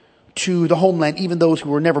to the homeland, even those who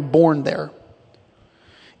were never born there.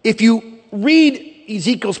 If you read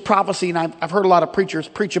Ezekiel's prophecy, and I've heard a lot of preachers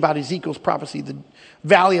preach about Ezekiel's prophecy, the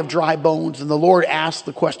valley of dry bones, and the Lord asked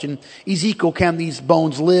the question, Ezekiel, can these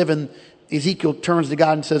bones live? And Ezekiel turns to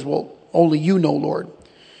God and says, well, only you know, Lord.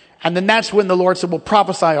 And then that's when the Lord said, well,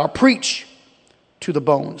 prophesy or preach to the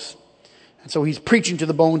bones. And so he's preaching to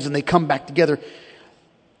the bones and they come back together.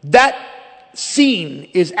 That scene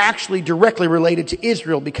is actually directly related to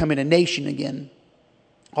Israel becoming a nation again.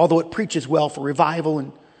 Although it preaches well for revival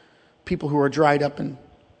and people who are dried up and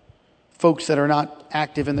folks that are not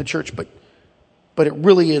active in the church. But it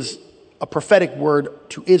really is a prophetic word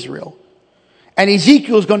to Israel. And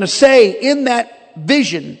Ezekiel is going to say in that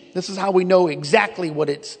vision, this is how we know exactly what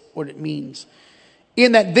it means.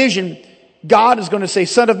 In that vision, God is going to say,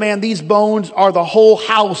 Son of man, these bones are the whole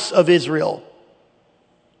house of Israel.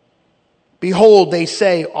 Behold, they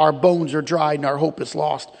say, our bones are dried and our hope is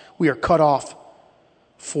lost. We are cut off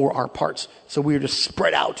for our parts. So we are just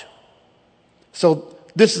spread out. So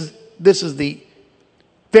this is the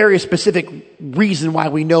very specific reason why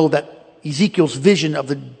we know that Ezekiel's vision of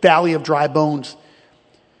the valley of dry bones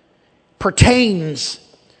pertains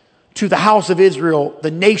to the house of Israel,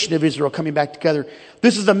 the nation of Israel coming back together.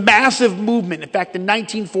 This is a massive movement. In fact, in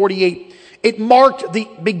 1948, it marked the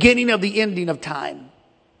beginning of the ending of time.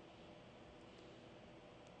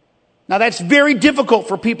 Now that's very difficult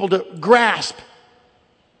for people to grasp.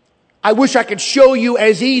 I wish I could show you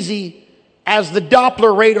as easy as the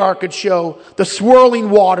Doppler radar could show the swirling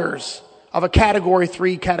waters of a Category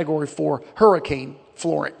 3, Category 4 hurricane,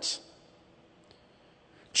 Florence.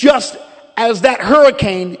 Just as that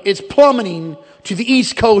hurricane is plummeting to the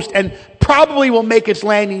East Coast and probably will make its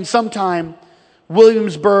landing sometime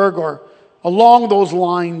Williamsburg or along those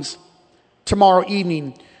lines tomorrow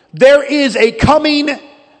evening, there is a coming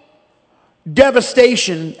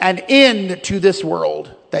devastation and end to this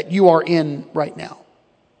world that you are in right now.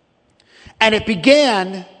 And it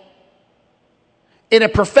began in a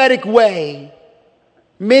prophetic way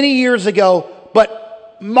many years ago,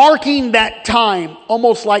 but marking that time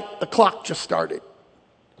almost like the clock just started.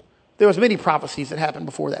 There was many prophecies that happened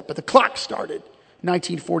before that, but the clock started in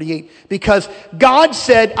 1948 because God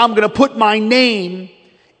said, I'm going to put my name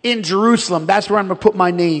in Jerusalem. That's where I'm going to put my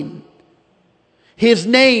name. His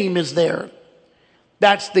name is there.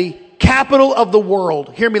 That's the capital of the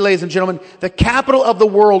world. Hear me, ladies and gentlemen. The capital of the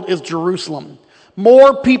world is Jerusalem.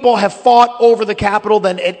 More people have fought over the capital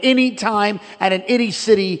than at any time and in any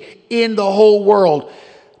city in the whole world.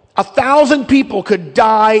 1,000 people could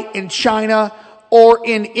die in China or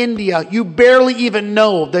in India. You barely even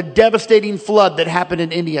know the devastating flood that happened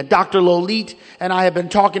in India. Dr. Lolit and I have been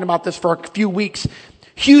talking about this for a few weeks.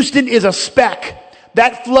 Houston is a speck.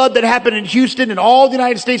 That flood that happened in Houston and all the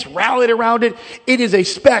United States rallied around it, it is a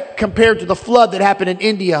speck compared to the flood that happened in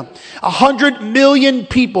India. 100 million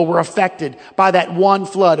people were affected by that one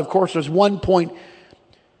flood. Of course, there's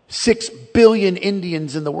 1.6 billion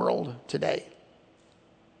Indians in the world today.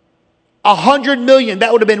 100 million,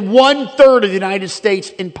 that would have been 1/3 of the United States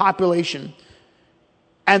in population.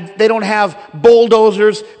 And they don't have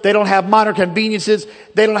bulldozers. They don't have modern conveniences.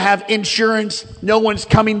 They don't have insurance. No one's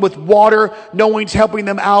coming with water. No one's helping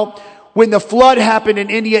them out. When the flood happened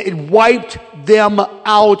in India, it wiped them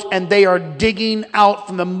out and they are digging out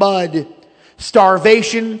from the mud.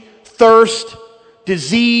 Starvation, thirst,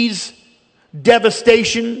 disease,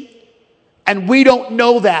 devastation. And we don't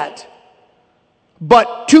know that.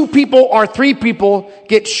 But 2 people or 3 people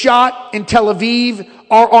get shot in Tel Aviv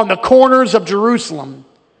or on the corners of Jerusalem.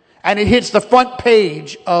 And it hits the front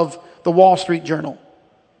page of the Wall Street Journal.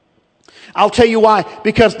 I'll tell you why.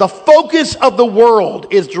 Because the focus of the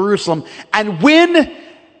world is Jerusalem. And when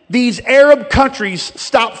these Arab countries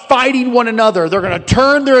stop fighting one another, they're going to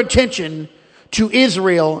turn their attention to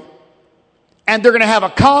Israel. And they're going to have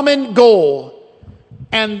a common goal.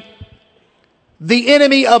 And the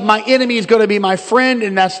enemy of my enemy is going to be my friend.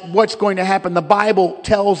 And that's what's going to happen. The Bible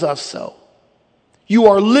tells us so. You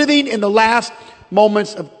are living in the last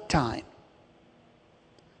moments of time.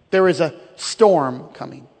 There is a storm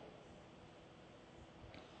coming.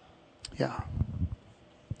 Yeah.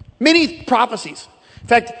 Many prophecies. In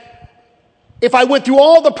fact, if I went through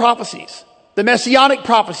all the prophecies, the messianic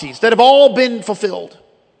prophecies that have all been fulfilled,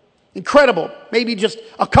 incredible. Maybe just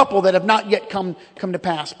a couple that have not yet come to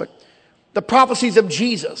pass, but the prophecies of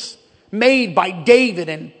Jesus made by David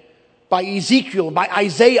and by Ezekiel, by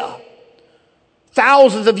Isaiah,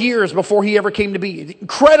 thousands of years before he ever came to be.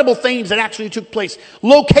 Incredible things that actually took place.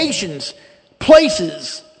 Locations,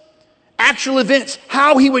 places, actual events,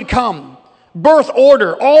 how he would come, birth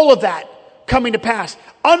order, all of that coming to pass.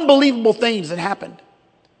 Unbelievable things that happened.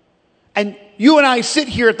 And you and I sit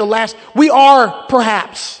here at the last, we are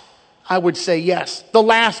perhaps, I would say yes, the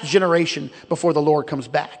last generation before the Lord comes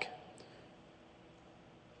back.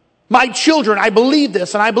 My children, I believe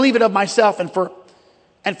this, and I believe it of myself and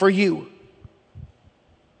for you,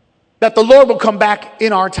 that the Lord will come back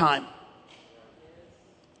in our time.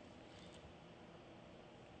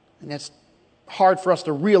 And that's hard for us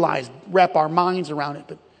to realize, wrap our minds around it.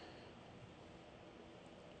 But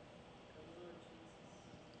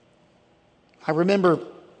I remember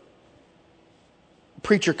a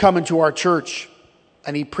preacher coming to our church,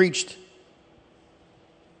 and he preached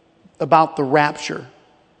about the rapture.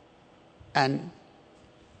 And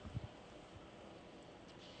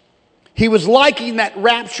he was liking that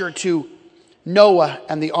rapture to Noah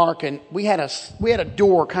and the ark. And we had a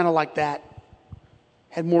door kind of like that,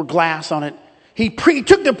 had more glass on it. He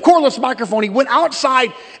took the cordless microphone. He went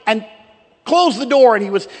outside and closed the door, and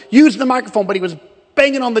he was using the microphone, but he was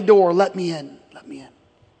banging on the door. Let me in. Let me in.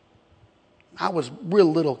 I was a real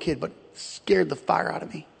little kid, but scared the fire out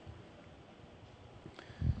of me.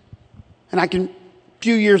 And a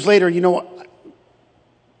few years later,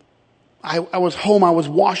 I was home. I was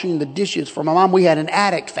washing the dishes for my mom. We had an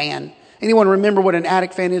attic fan. Anyone remember what an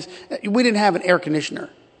attic fan is? We didn't have an air conditioner.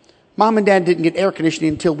 Mom and Dad didn't get air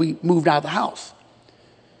conditioning until we moved out of the house.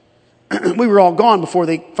 We were all gone before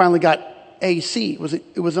they finally got AC.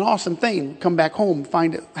 It was an awesome thing. Come back home,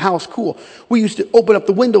 find the house cool. We used to open up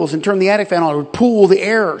the windows and turn the attic fan on. It would pool the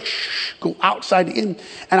air, go outside in.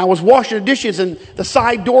 And I was washing the dishes, and the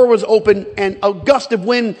side door was open, and a gust of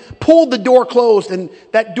wind pulled the door closed, and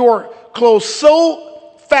that door closed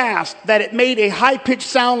so fast that it made a high-pitched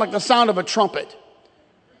sound like the sound of a trumpet.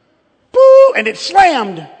 Boo! And it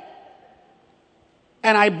slammed.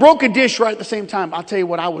 And I broke a dish right at the same time. I'll tell you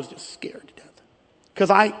what, I was just scared to death. Because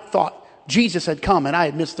I thought Jesus had come and I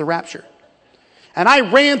had missed the rapture. And I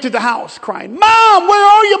ran through the house crying, Mom, where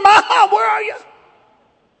are you? Mom, where are you?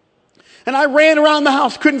 And I ran around the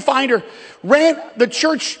house, couldn't find her. Ran the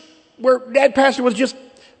church where Dad pastor was just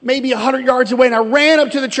maybe 100 yards away. And I ran up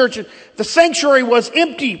to the church. And the sanctuary was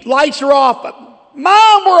empty. Lights are off.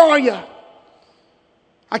 Mom, where are you?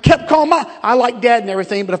 I kept calling Mom. I like Dad and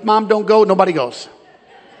everything, but if Mom don't go, nobody goes.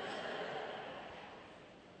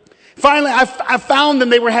 Finally, I found them.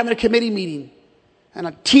 They were having a committee meeting,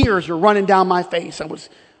 and tears were running down my face.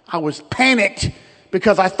 I was panicked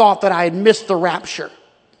because I thought that I had missed the rapture.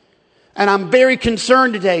 And I'm very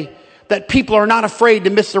concerned today that people are not afraid to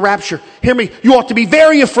miss the rapture. Hear me. You ought to be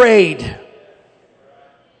very afraid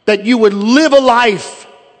that you would live a life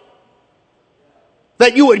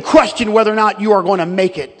that you would question whether or not you are going to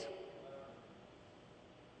make it.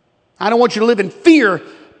 I don't want you to live in fear,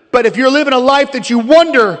 but if you're living a life that you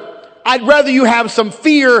wonder, I'd rather you have some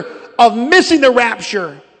fear of missing the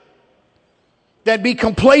rapture than be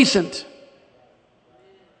complacent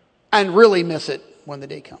and really miss it when the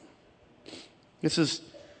day comes. This is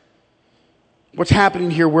what's happening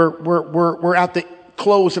here. We're at the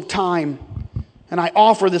close of time, and I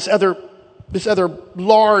offer this other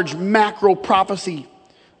large macro prophecy.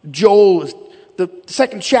 Joel, the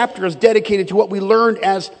second chapter is dedicated to what we learned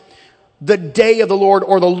as the day of the Lord,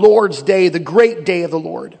 or the Lord's day, the great day of the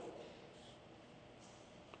Lord.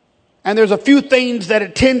 And there's a few things that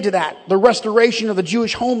attend to that. The restoration of the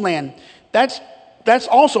Jewish homeland. That's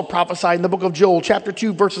also prophesied in the book of Joel, chapter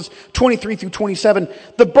 2, verses 23 through 27.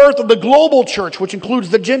 The birth of the global church, which includes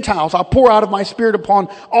the Gentiles. I'll pour out of my spirit upon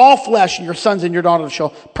all flesh, and your sons and your daughters shall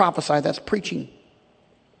prophesy. That's preaching.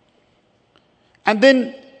 And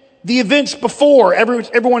then the events before.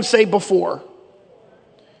 Everyone say before.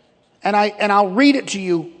 And I'll read it to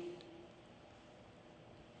you.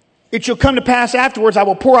 It shall come to pass afterwards, I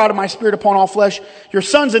will pour out of my spirit upon all flesh. Your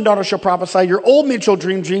sons and daughters shall prophesy. Your old men shall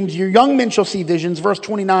dream dreams. Your young men shall see visions. Verse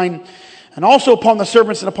 29. And also upon the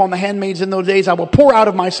servants and upon the handmaids in those days, I will pour out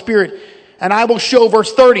of my spirit. And I will show,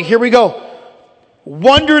 verse 30. Here we go.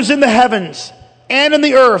 Wonders in the heavens and in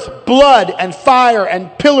the earth, blood and fire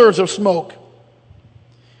and pillars of smoke.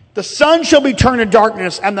 The sun shall be turned to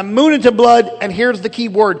darkness and the moon into blood. And here's the key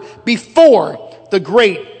word. Before the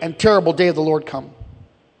great and terrible day of the Lord come.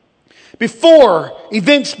 Before,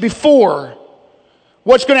 events before.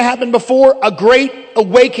 What's going to happen before? A great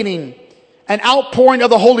awakening. An outpouring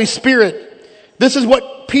of the Holy Spirit. This is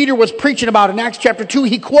what Peter was preaching about in Acts chapter 2.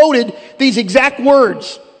 He quoted these exact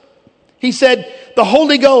words. He said, the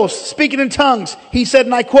Holy Ghost, speaking in tongues. He said,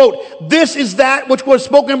 and I quote, this is that which was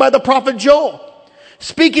spoken by the prophet Joel.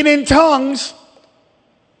 Speaking in tongues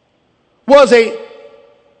was a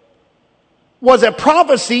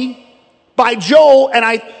prophecy by Joel,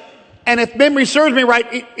 and if memory serves me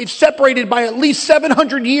right, it's separated by at least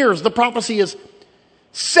 700 years. The prophecy is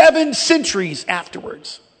 7 centuries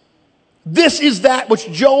afterwards. This is that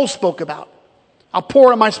which Joel spoke about. I'll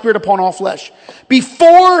pour out my spirit upon all flesh.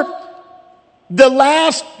 Before the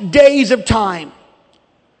last days of time,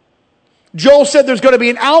 Joel said there's going to be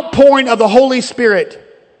an outpouring of the Holy Spirit,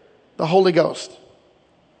 the Holy Ghost.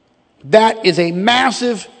 That is a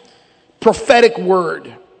massive prophetic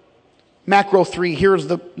word. Macro 3, here's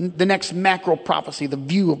the next macro prophecy, the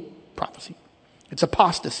view of prophecy. It's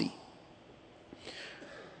apostasy.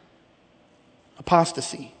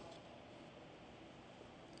 Apostasy.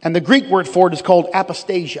 And the Greek word for it is called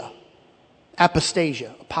apostasia.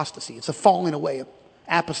 Apostasia, apostasy. It's a falling away of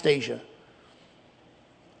apostasia.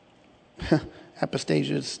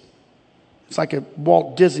 Apostasia is, it's like a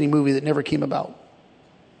Walt Disney movie that never came about.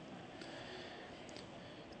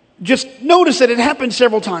 Just notice that it happened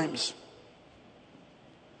several times.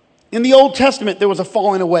 In the Old Testament, there was a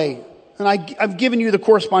falling away. And I've given you the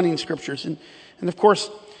corresponding scriptures. And of course,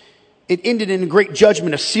 it ended in a great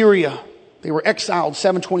judgment. Assyria, they were exiled,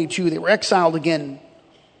 722. They were exiled again.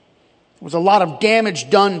 There was a lot of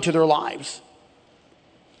damage done to their lives.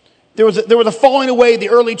 There was a falling away. The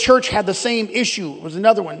early church had the same issue. It was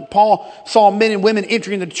another one. Paul saw men and women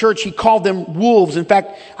entering the church. He called them wolves. In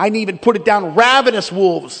fact, I didn't even put it down, ravenous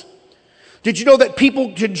wolves. Did you know that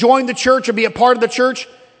people could join the church or be a part of the church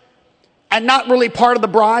and not really part of the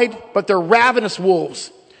bride, but they're ravenous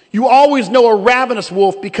wolves? You always know a ravenous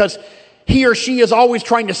wolf because he or she is always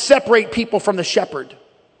trying to separate people from the shepherd.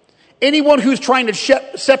 Anyone who's trying to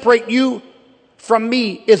separate you from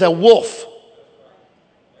me is a wolf.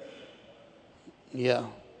 Yeah.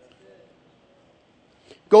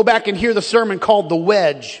 Go back and hear the sermon called The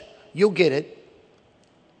Wedge. You'll get it.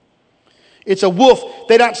 It's a wolf.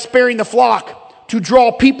 They're not sparing the flock to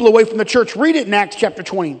draw people away from the church. Read it in Acts chapter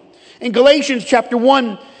 20. In Galatians chapter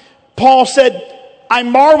 1, Paul said, I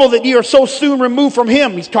marvel that ye are so soon removed from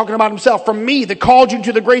him. He's talking about himself. From me that called you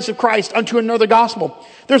to the grace of Christ unto another gospel.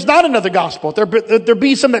 There's not another gospel. There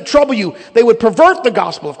be some that trouble you. They would pervert the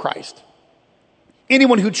gospel of Christ.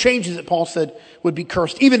 Anyone who changes it, Paul said, would be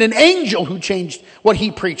cursed. Even an angel who changed what he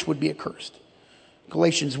preached would be accursed.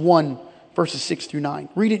 Galatians 1, verses 6 through 9.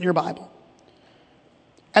 Read it in your Bible.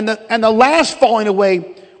 And the last falling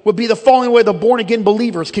away would be the falling away of the born-again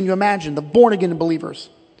believers. Can you imagine? The born-again believers.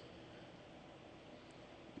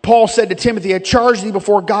 Paul said to Timothy, I charge thee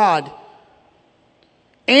before God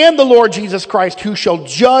and the Lord Jesus Christ, who shall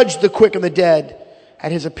judge the quick and the dead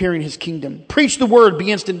at his appearing in his kingdom. Preach the word,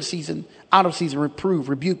 be instant in season, out of season, reprove,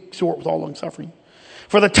 rebuke, exhort with all long suffering.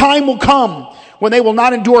 For the time will come when they will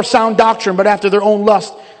not endure sound doctrine, but after their own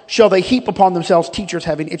lust shall they heap upon themselves teachers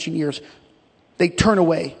having itching ears. They turn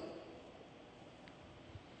away.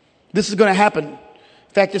 This is going to happen. In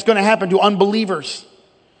fact, it's going to happen to unbelievers.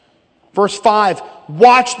 Verse 5,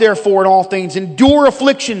 watch therefore in all things, endure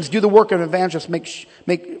afflictions, do the work of an evangelist,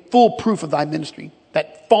 make full proof of thy ministry.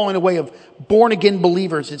 That falling away of born-again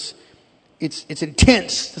believers, it's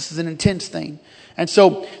intense. This is an intense thing. And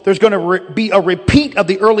so there's going to be a repeat of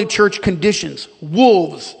the early church conditions.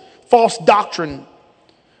 Wolves, false doctrine,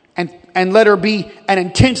 and let there be an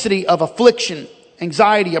intensity of affliction,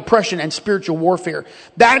 anxiety, oppression, and spiritual warfare.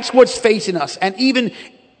 That's what's facing us. And even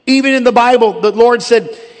in the Bible, the Lord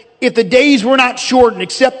said, if the days were not shortened,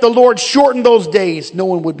 except the Lord shortened those days, no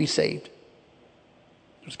one would be saved.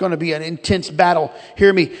 There's going to be an intense battle.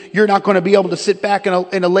 Hear me. You're not going to be able to sit back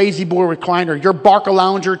in a lazy boy recliner. Your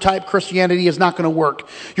Barca-lounger type Christianity is not going to work.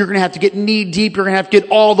 You're going to have to get knee deep. You're going to have to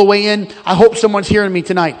get all the way in. I hope someone's hearing me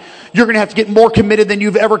tonight. You're going to have to get more committed than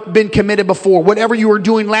you've ever been committed before. Whatever you were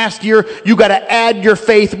doing last year, you got to add your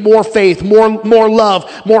faith, more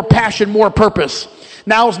love, more passion, more purpose.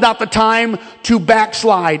 Now's not the time to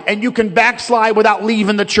backslide. And you can backslide without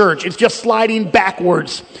leaving the church. It's just sliding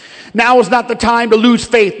backwards. Now is not the time to lose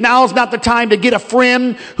faith. Now is not the time to get a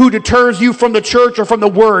friend who deters you from the church or from the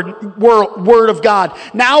word of God.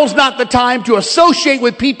 Now is not the time to associate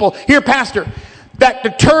with people, here pastor, that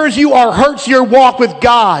deters you or hurts your walk with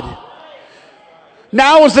God.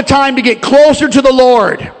 Now is the time to get closer to the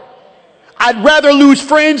Lord. I'd rather lose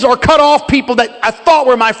friends or cut off people that I thought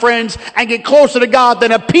were my friends and get closer to God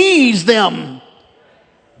than appease them.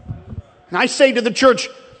 And I say to the church,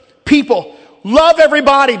 people, love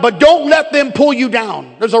everybody, but don't let them pull you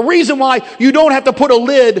down. There's a reason why you don't have to put a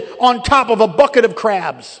lid on top of a bucket of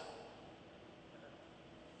crabs.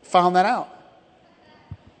 Found that out.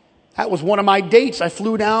 That was one of my dates. I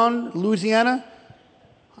flew down Louisiana.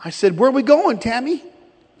 I said, where are we going, Tammy?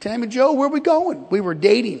 Tammy Joe, where are we going? We were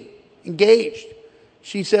dating, engaged.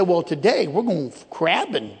 She said, well, today we're going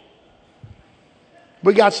crabbing.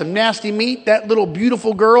 We got some nasty meat. That little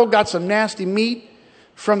beautiful girl got some nasty meat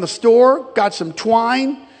from the store, got some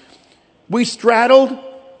twine. We straddled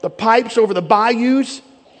the pipes over the bayous,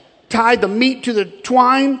 tied the meat to the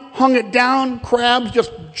twine, hung it down. Crabs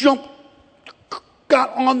just jumped,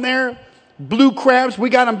 got on there. Blue crabs.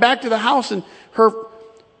 We got them back to the house, and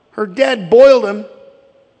her dad boiled them.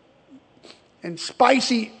 And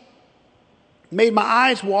spicy made my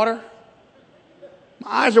eyes water.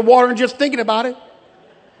 My eyes are watering just thinking about it.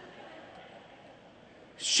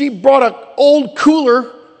 She brought an old cooler.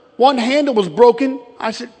 One handle was broken.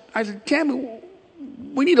 I said, Tammy,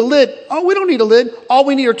 we need a lid. Oh, we don't need a lid. All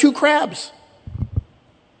we need are 2 crabs.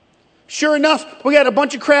 Sure enough, we had a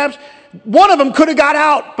bunch of crabs. One of them could have got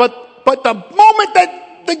out, but the moment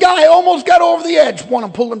that the guy almost got over the edge, one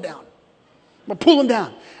of them pulled him down. We'll pull him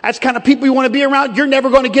down. That's the kind of people you want to be around. You're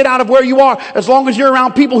never going to get out of where you are as long as you're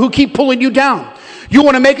around people who keep pulling you down. You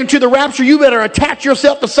want to make it to the rapture, you better attach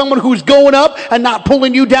yourself to someone who's going up and not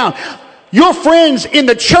pulling you down. Your friends in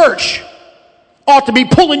the church ought to be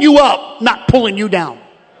pulling you up, not pulling you down.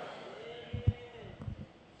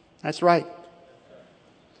 That's right.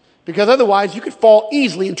 Because otherwise you could fall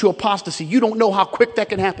easily into apostasy. You don't know how quick that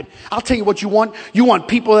can happen. I'll tell you what you want. You want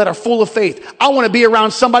people that are full of faith. I want to be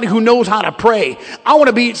around somebody who knows how to pray. I want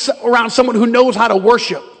to be around someone who knows how to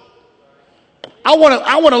worship. I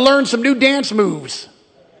want to learn some new dance moves.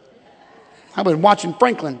 I've been watching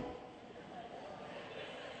Franklin.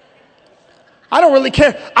 I don't really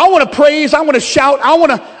care. I want to praise. I want to shout. I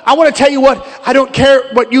want to tell you what. I don't care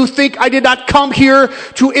what you think. I did not come here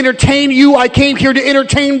to entertain you. I came here to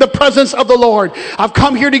entertain the presence of the Lord. I've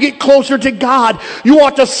come here to get closer to God. You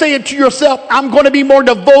ought to say it to yourself. I'm going to be more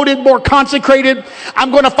devoted, more consecrated.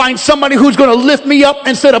 I'm going to find somebody who's going to lift me up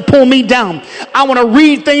instead of pull me down. I want to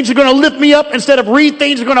read things that are going to lift me up instead of read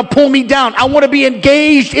things that are going to pull me down. I want to be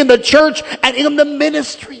engaged in the church and in the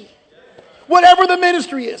ministry. Whatever the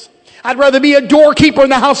ministry is. I'd rather be a doorkeeper in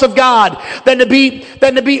the house of God than to be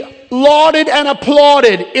lauded and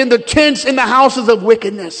applauded in the tents in the houses of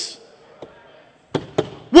wickedness.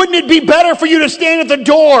 Wouldn't it be better for you to stand at the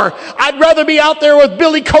door? I'd rather be out there with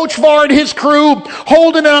Billy Coachvar and his crew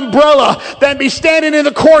holding an umbrella than be standing in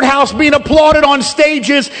the courthouse being applauded on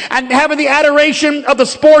stages and having the adoration of the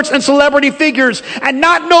sports and celebrity figures and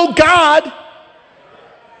not know God.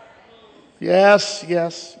 Yes,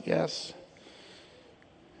 yes, yes.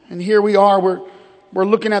 And here we are, we're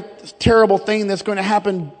looking at this terrible thing that's going to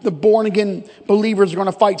happen. The born again believers are going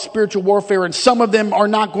to fight spiritual warfare, and some of them are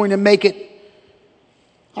not going to make it.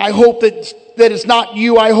 I hope that it's not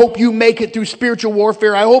you. I hope you make it through spiritual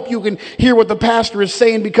warfare. I hope you can hear what the pastor is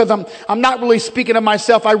saying, because I'm not really speaking of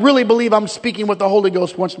myself. I really believe I'm speaking what the Holy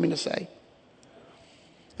Ghost wants me to say.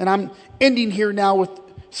 And I'm ending here now with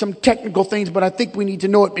some technical things, but I think we need to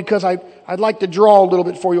know it because I'd like to draw a little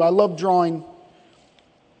bit for you. I love drawing.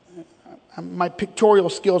 My pictorial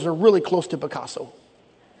skills are really close to Picasso.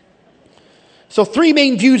 So 3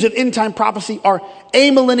 main views of end time prophecy are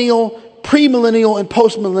amillennial, premillennial, and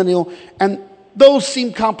postmillennial. And those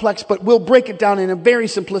seem complex, but we'll break it down in a very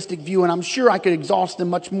simplistic view. And I'm sure I could exhaust them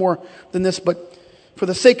much more than this. But for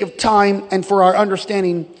the sake of time and for our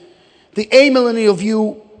understanding, the amillennial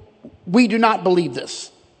view, we do not believe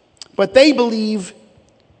this. But they believe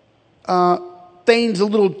things a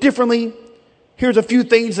little differently. Here's a few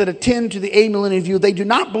things that attend to the amillennial view. They do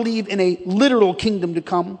not believe in a literal kingdom to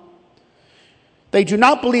come. They do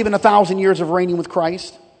not believe in 1,000 years of reigning with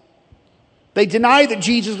Christ. They deny that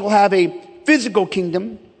Jesus will have a physical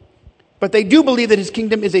kingdom, but they do believe that his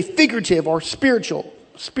kingdom is a figurative or spiritual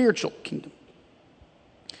kingdom.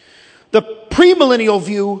 The premillennial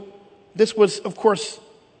view, this was, of course,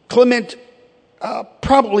 Clement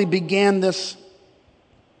probably began this,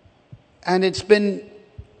 and it's been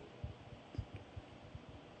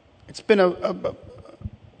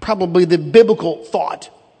probably the biblical thought.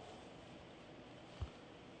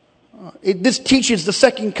 This teaches the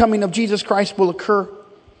second coming of Jesus Christ will occur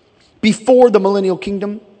before the millennial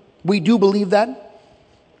kingdom. We do believe that.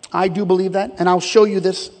 I do believe that. And I'll show you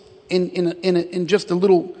this in just a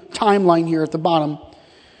little timeline here at the bottom.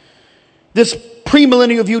 This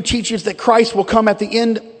premillennial view teaches that Christ will come at the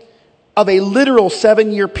end of a literal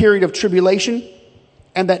 7-year period of tribulation,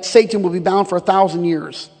 and that Satan will be bound for 1,000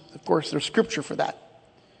 years. Of course, there's scripture for that.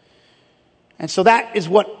 And so that is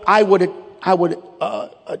what I would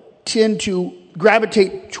tend to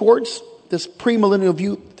gravitate towards, this premillennial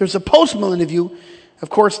view. There's a postmillennial view. Of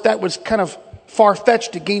course, that was kind of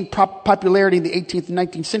far-fetched to gain popularity in the 18th and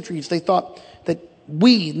 19th centuries. They thought that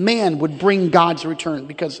man, would bring God's return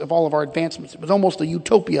because of all of our advancements. It was almost a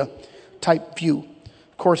utopia type view.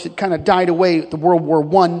 Of course, it kind of died away at the World War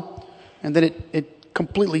I, and then it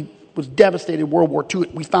completely was devastated. World War II,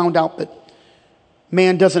 we found out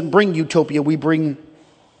Man doesn't bring utopia, we bring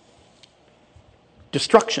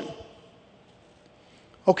destruction.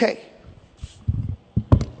 Okay.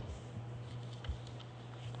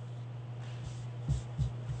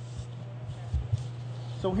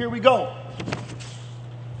 So here we go.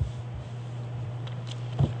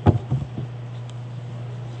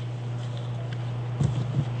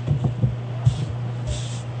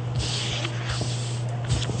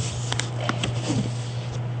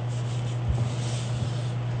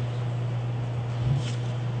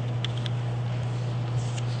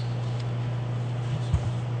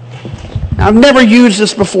 I've never used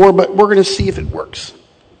this before, but we're going to see if it works.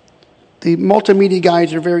 The multimedia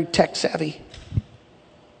guys are very tech savvy.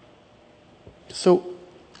 So,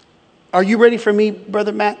 are you ready for me,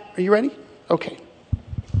 Brother Matt? Are you ready? Okay.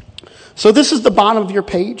 So this is the bottom of your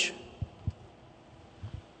page.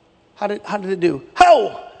 How did it do?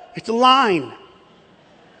 Oh, it's a line.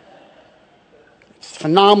 It's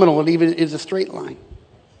phenomenal. It even is a straight line.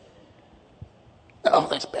 Oh,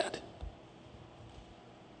 that's bad.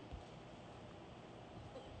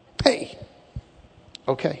 Hey.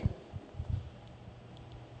 Okay.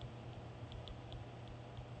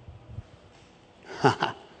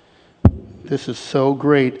 This is so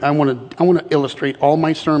great. I want to illustrate all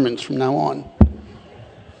my sermons from now on.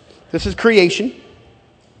 This is creation.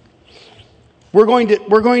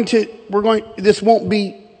 This won't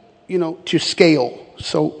be, to scale.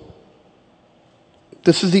 So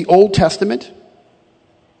this is the Old Testament.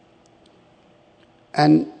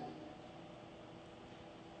 And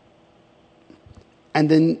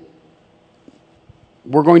then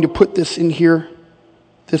we're going to put this in here.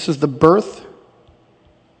 This is the birth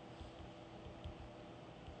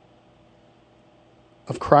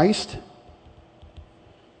of Christ.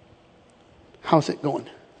 How's it going?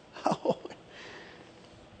 Oh,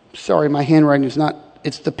 sorry, my handwriting is not,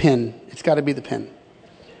 it's the pen. It's got to be the pen.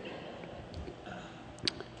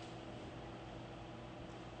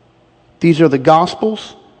 These are the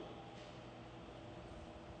Gospels.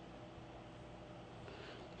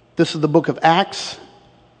 This is the book of Acts.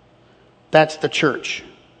 That's the church.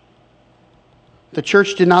 The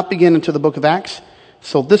church did not begin until the book of Acts.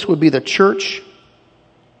 So this would be the church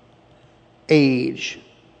age.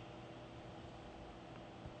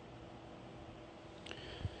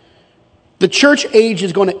 The church age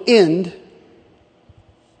is going to end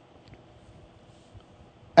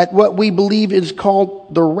at what we believe is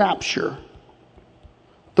called the rapture.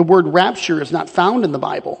 The word rapture is not found in the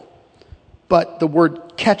Bible, but the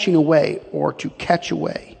word catching away or to catch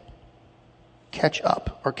away, catch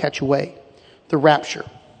up or catch away, the rapture.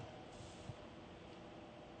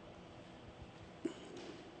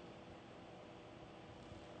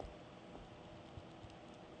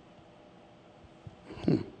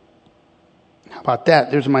 How about that?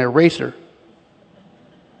 There's my eraser.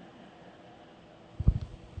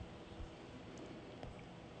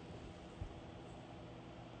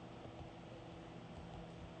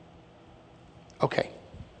 Okay.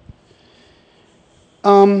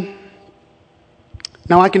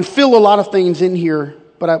 Now I can fill a lot of things in here,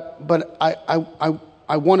 but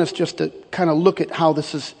I want us just to kind of look at how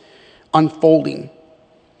this is unfolding.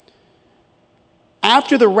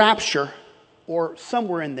 After the rapture, or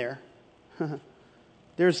somewhere in there,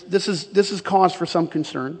 this is cause for some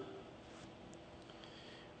concern.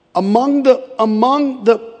 Among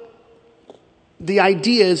the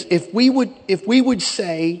ideas, if we would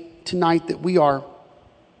say tonight that we are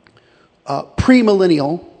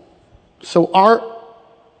premillennial, so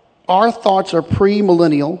our thoughts are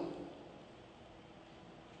premillennial.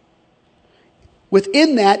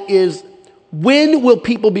 Within that is, when will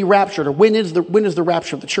people be raptured, or when is the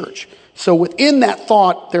rapture of the church? So within that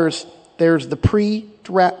thought, there's the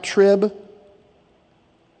pre-trib,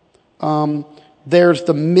 there's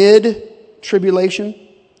the mid-tribulation,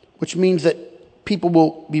 which means that people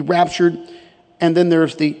will be raptured, and then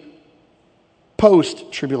there's the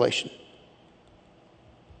post-tribulation.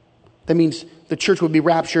 That means the church will be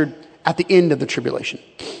raptured at the end of the tribulation.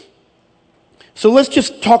 So let's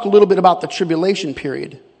just talk a little bit about the tribulation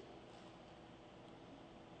period.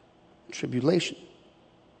 Tribulation.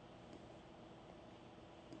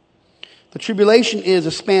 The tribulation is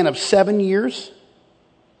a span of 7 years.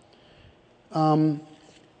 And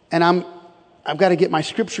I've got to get my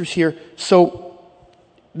scriptures here. So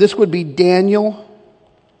this would be Daniel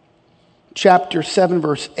chapter 7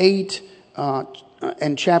 verse 8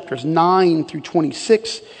 and chapters 9 through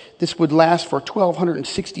 26. This would last for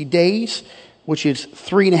 1,260 days, which is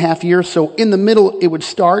 3.5 years. So in the middle it would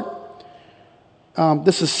start.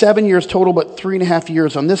 This is 7 years total, but 3.5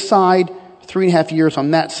 years on this side, 3.5 years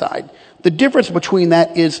on that side. The difference between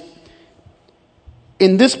that is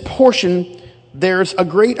in this portion, there's a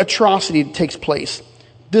great atrocity that takes place.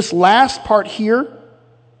 This last part here,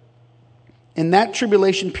 in that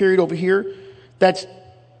tribulation period over here, that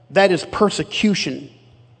is persecution.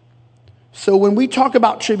 So when we talk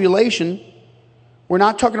about tribulation, we're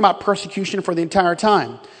not talking about persecution for the entire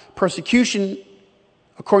time. Persecution,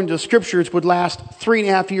 according to the scriptures, would last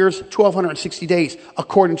 3.5 years, 1,260 days,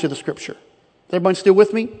 according to the scripture. Is everybody still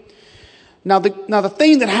with me? Now the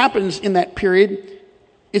thing that happens in that period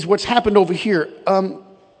is what's happened over here.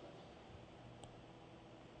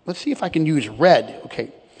 Let's see if I can use red.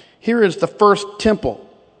 Okay. Here is the first temple.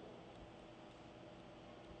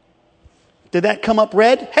 Did that come up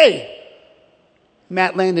red? Hey,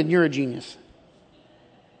 Matt Landon, you're a genius.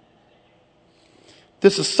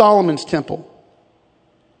 This is Solomon's temple.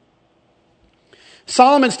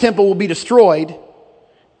 Solomon's temple will be destroyed,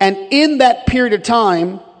 and in that period of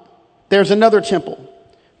time, there's another temple.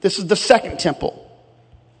 This is the second temple.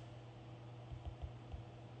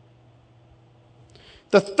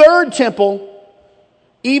 The third temple,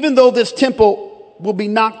 even though this temple will be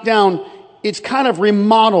knocked down, it's kind of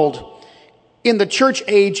remodeled. In the church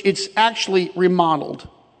age, it's actually remodeled.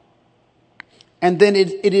 And then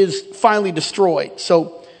it is finally destroyed.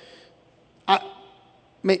 So, I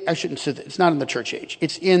shouldn't say that. It's not in the church age.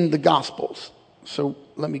 It's in the Gospels. So,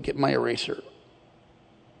 let me get my eraser.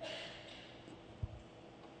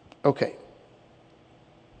 Okay.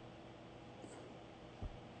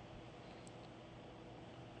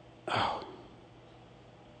 Oh.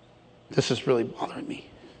 This is really bothering me.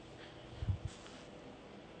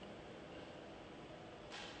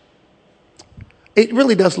 It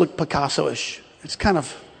really does look Picasso-ish. It's kind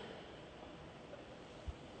of...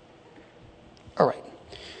 All right.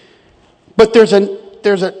 But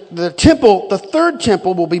the temple, the third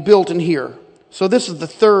temple will be built in here. So this is the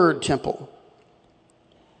third temple.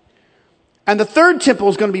 And the third temple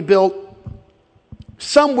is going to be built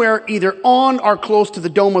somewhere either on or close to the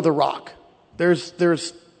Dome of the Rock.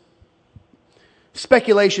 There's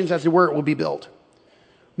speculations as to where it will be built.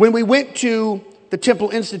 When we went to the Temple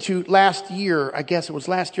Institute last year, I guess it was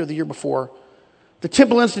last year or the year before, the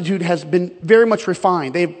Temple Institute has been very much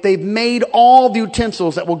refined. They've made all the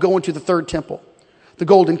utensils that will go into the third temple. The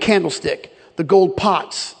golden candlestick, the gold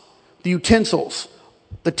pots, the utensils,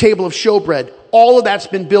 the table of showbread. All of that's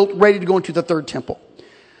been built, ready to go into the third temple.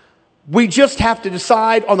 We just have to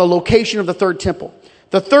decide on the location of the third temple.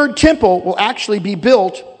 The third temple will actually be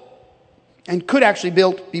built, and could actually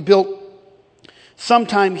be built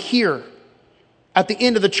sometime here at the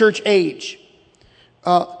end of the church age.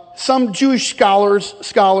 Some Jewish scholars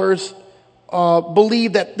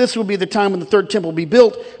believe that this will be the time when the third temple will be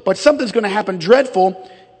built, but something's going to happen dreadful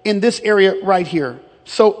in this area right here.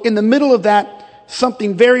 So in the middle of that,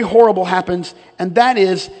 something very horrible happens, and that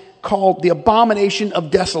is called the abomination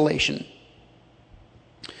of desolation.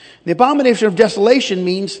 The abomination of desolation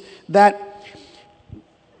means that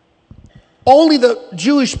only the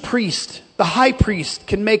Jewish priest, the high priest,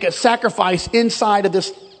 can make a sacrifice inside of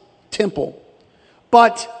this temple.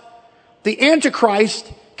 But the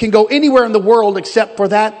Antichrist can go anywhere in the world except for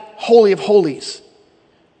that Holy of Holies.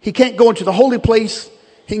 He can't go into the holy place.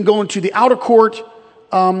 He can go into the outer court,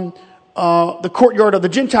 the courtyard of the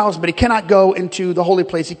Gentiles, but he cannot go into the holy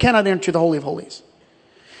place. He cannot enter the Holy of Holies.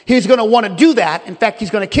 He's going to want to do that. In fact, he's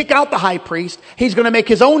going to kick out the high priest. He's going to make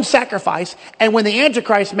his own sacrifice. And when the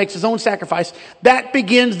Antichrist makes his own sacrifice, that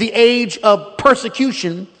begins the age of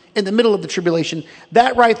persecution in the middle of the tribulation.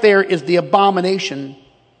 That right there is the abomination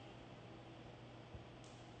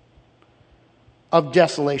of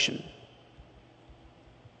desolation.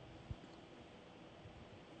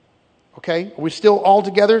 Okay? Are we still all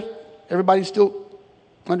together? Everybody still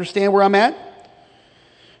understand where I'm at?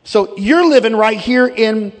 So you're living right here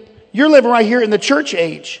in the church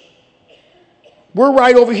age. We're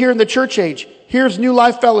right over here in the church age. Here's New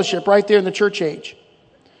Life Fellowship right there in the church age.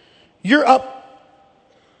 You're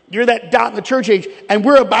that dot in the church age, and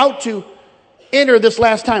we're about to enter this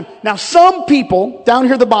last time. Now, some people down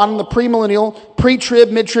here at the bottom, the premillennial, pre-trib,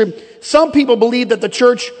 mid-trib, some people believe that the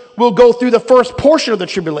church will go through the first portion of the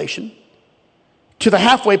tribulation to the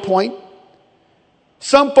halfway point.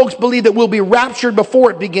 Some folks believe that we'll be raptured before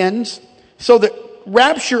it begins. So the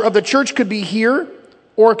rapture of the church could be here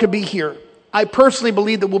or it could be here. I personally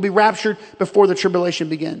believe that we'll be raptured before the tribulation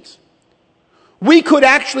begins. We could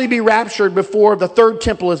actually be raptured before the third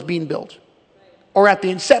temple is being built or at the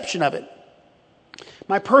inception of it.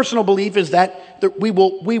 My personal belief is that we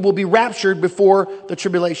will be raptured before the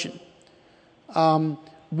tribulation.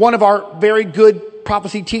 One of our very good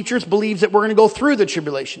prophecy teachers believes that we're going to go through the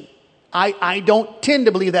tribulation. I don't tend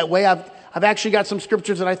to believe that way. I've actually got some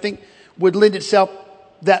scriptures that I think would lend itself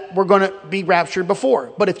that we're going to be raptured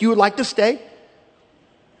before. But if you would like to stay,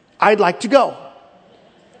 I'd like to go.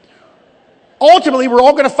 Ultimately, we're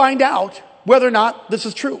all going to find out whether or not this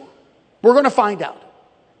is true. We're going to find out.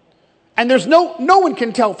 And there's no one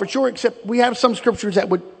can tell for sure, except we have some scriptures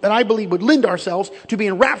that I believe would lend ourselves to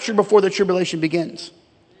being raptured before the tribulation begins.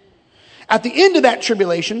 At the end of that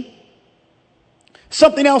tribulation,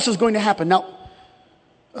 something else is going to happen.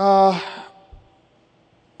 Now,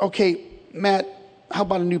 okay, Matt, how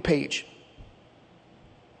about a new page?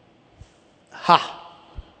 Ha!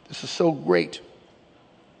 This is so great.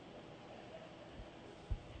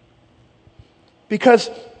 Because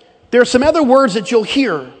there are some other words that you'll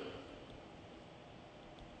hear.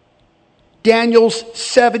 Daniel's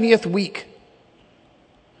 70th week.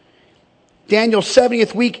 Daniel's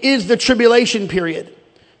 70th week is the tribulation period.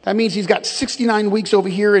 That means he's got 69 weeks over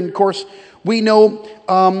here. And of course, we know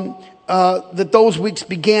that those weeks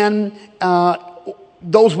began,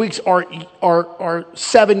 those weeks are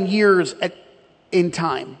 7 years in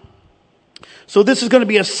time. So this is going to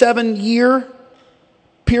be a 7-year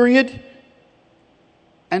period.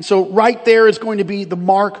 And so right there is going to be the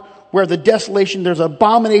mark where the desolation, there's an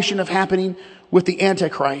abomination of happening with the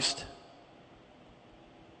Antichrist.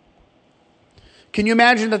 Can you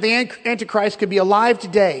imagine that the Antichrist could be alive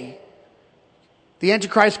today? The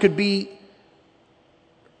Antichrist could be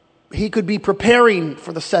preparing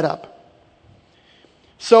for the setup.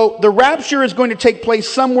 So the rapture is going to take place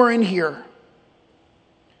somewhere in here.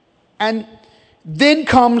 And then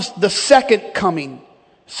comes the second coming.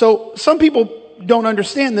 So some people don't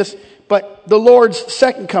understand this, but the Lord's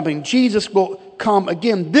second coming, Jesus will come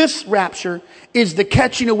again. This rapture is the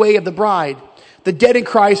catching away of the bride. The dead in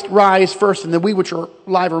Christ rise first, and then we which are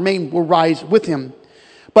alive remain will rise with him.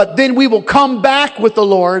 But then we will come back with the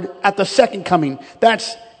Lord at the second coming.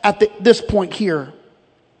 That's at this point here.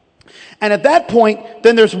 And at that point,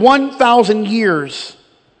 then there's 1,000 years.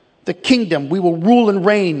 The kingdom, we will rule and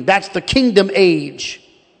reign. That's the kingdom age.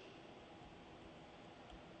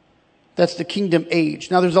 That's the kingdom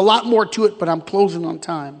age. Now there's a lot more to it, but I'm closing on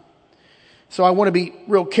time. So I want to be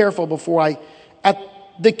real careful before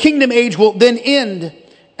the kingdom age will then end,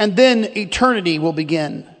 and then eternity will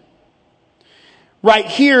begin. Right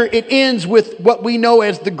here, it ends with what we know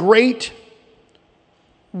as the great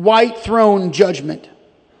white throne judgment.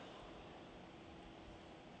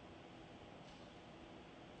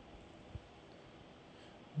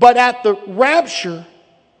 But at the rapture,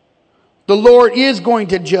 the Lord is going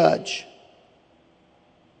to judge.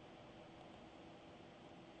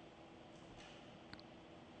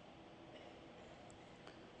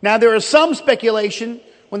 Now there is some speculation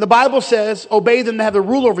when the Bible says, obey them to have the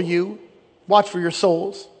rule over you, watch for your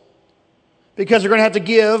souls. Because they're going to have to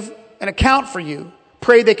give an account for you.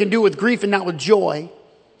 Pray they can do it with grief and not with joy.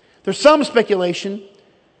 There's some speculation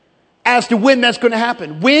as to when that's going to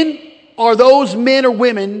happen. When are those men or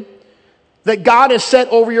women that God has set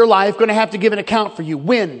over your life going to have to give an account for you?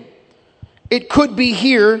 When? It could be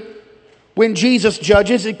here when Jesus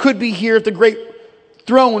judges. It could be here at the great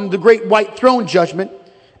throne, the great white throne judgment.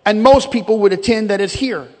 And most people would attend that is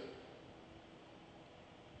here.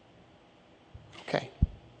 Okay.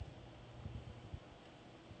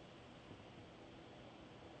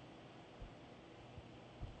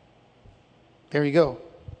 There you go.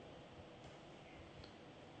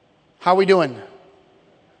 How are we doing?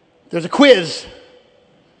 There's a quiz.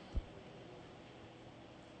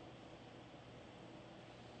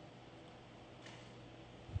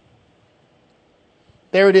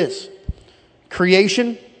 There it is.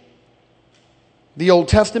 Creation, the Old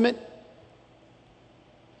Testament,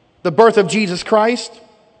 the birth of Jesus Christ,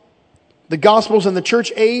 the Gospels and the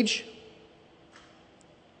church age,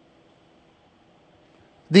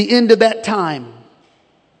 the end of that time,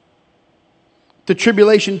 the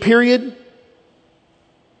tribulation period,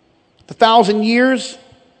 the 1,000 years,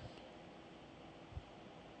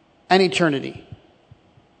 and eternity.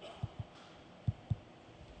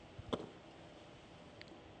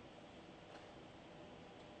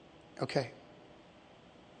 Okay.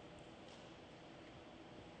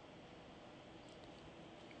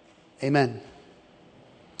 Amen.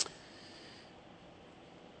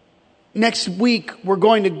 Next week, we're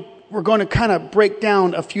going to kind of break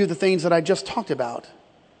down a few of the things that I just talked about.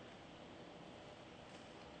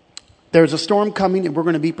 There's a storm coming and we're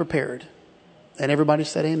going to be prepared. And everybody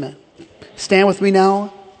said amen. Stand with me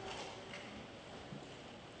now.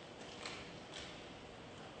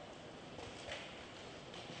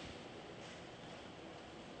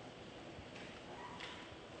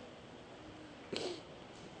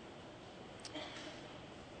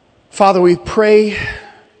 Father, we pray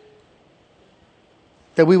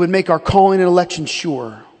that we would make our calling and election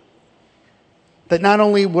sure. That not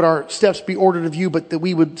only would our steps be ordered of you, but that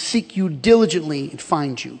we would seek you diligently and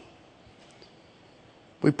find you.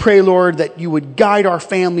 We pray, Lord, that you would guide our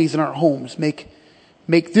families and our homes. Make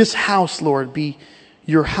this house, Lord, be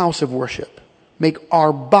your house of worship. Make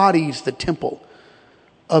our bodies the temple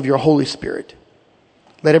of your Holy Spirit.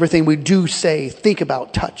 Let everything we do, say, think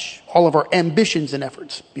about, touch, all of our ambitions and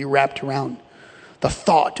efforts be wrapped around the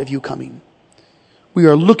thought of you coming. We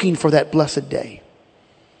are looking for that blessed day.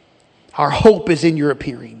 Our hope is in your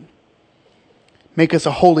appearing. Make us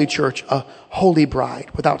a holy church, a holy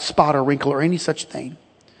bride, without spot or wrinkle or any such thing.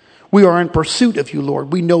 We are in pursuit of you,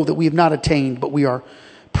 Lord. We know that we have not attained, but we are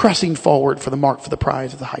pressing forward for the mark for the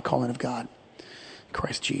prize of the high calling of God,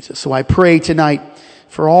 Christ Jesus. So I pray tonight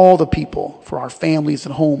for all the people, for our families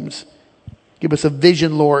and homes. Give us a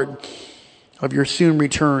vision, Lord, of your soon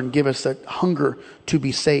return. Give us that hunger to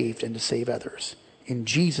be saved and to save others. In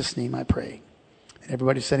Jesus' name I pray. And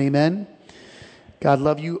everybody said amen. God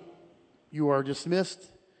love you. You are dismissed.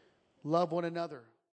 Love one another.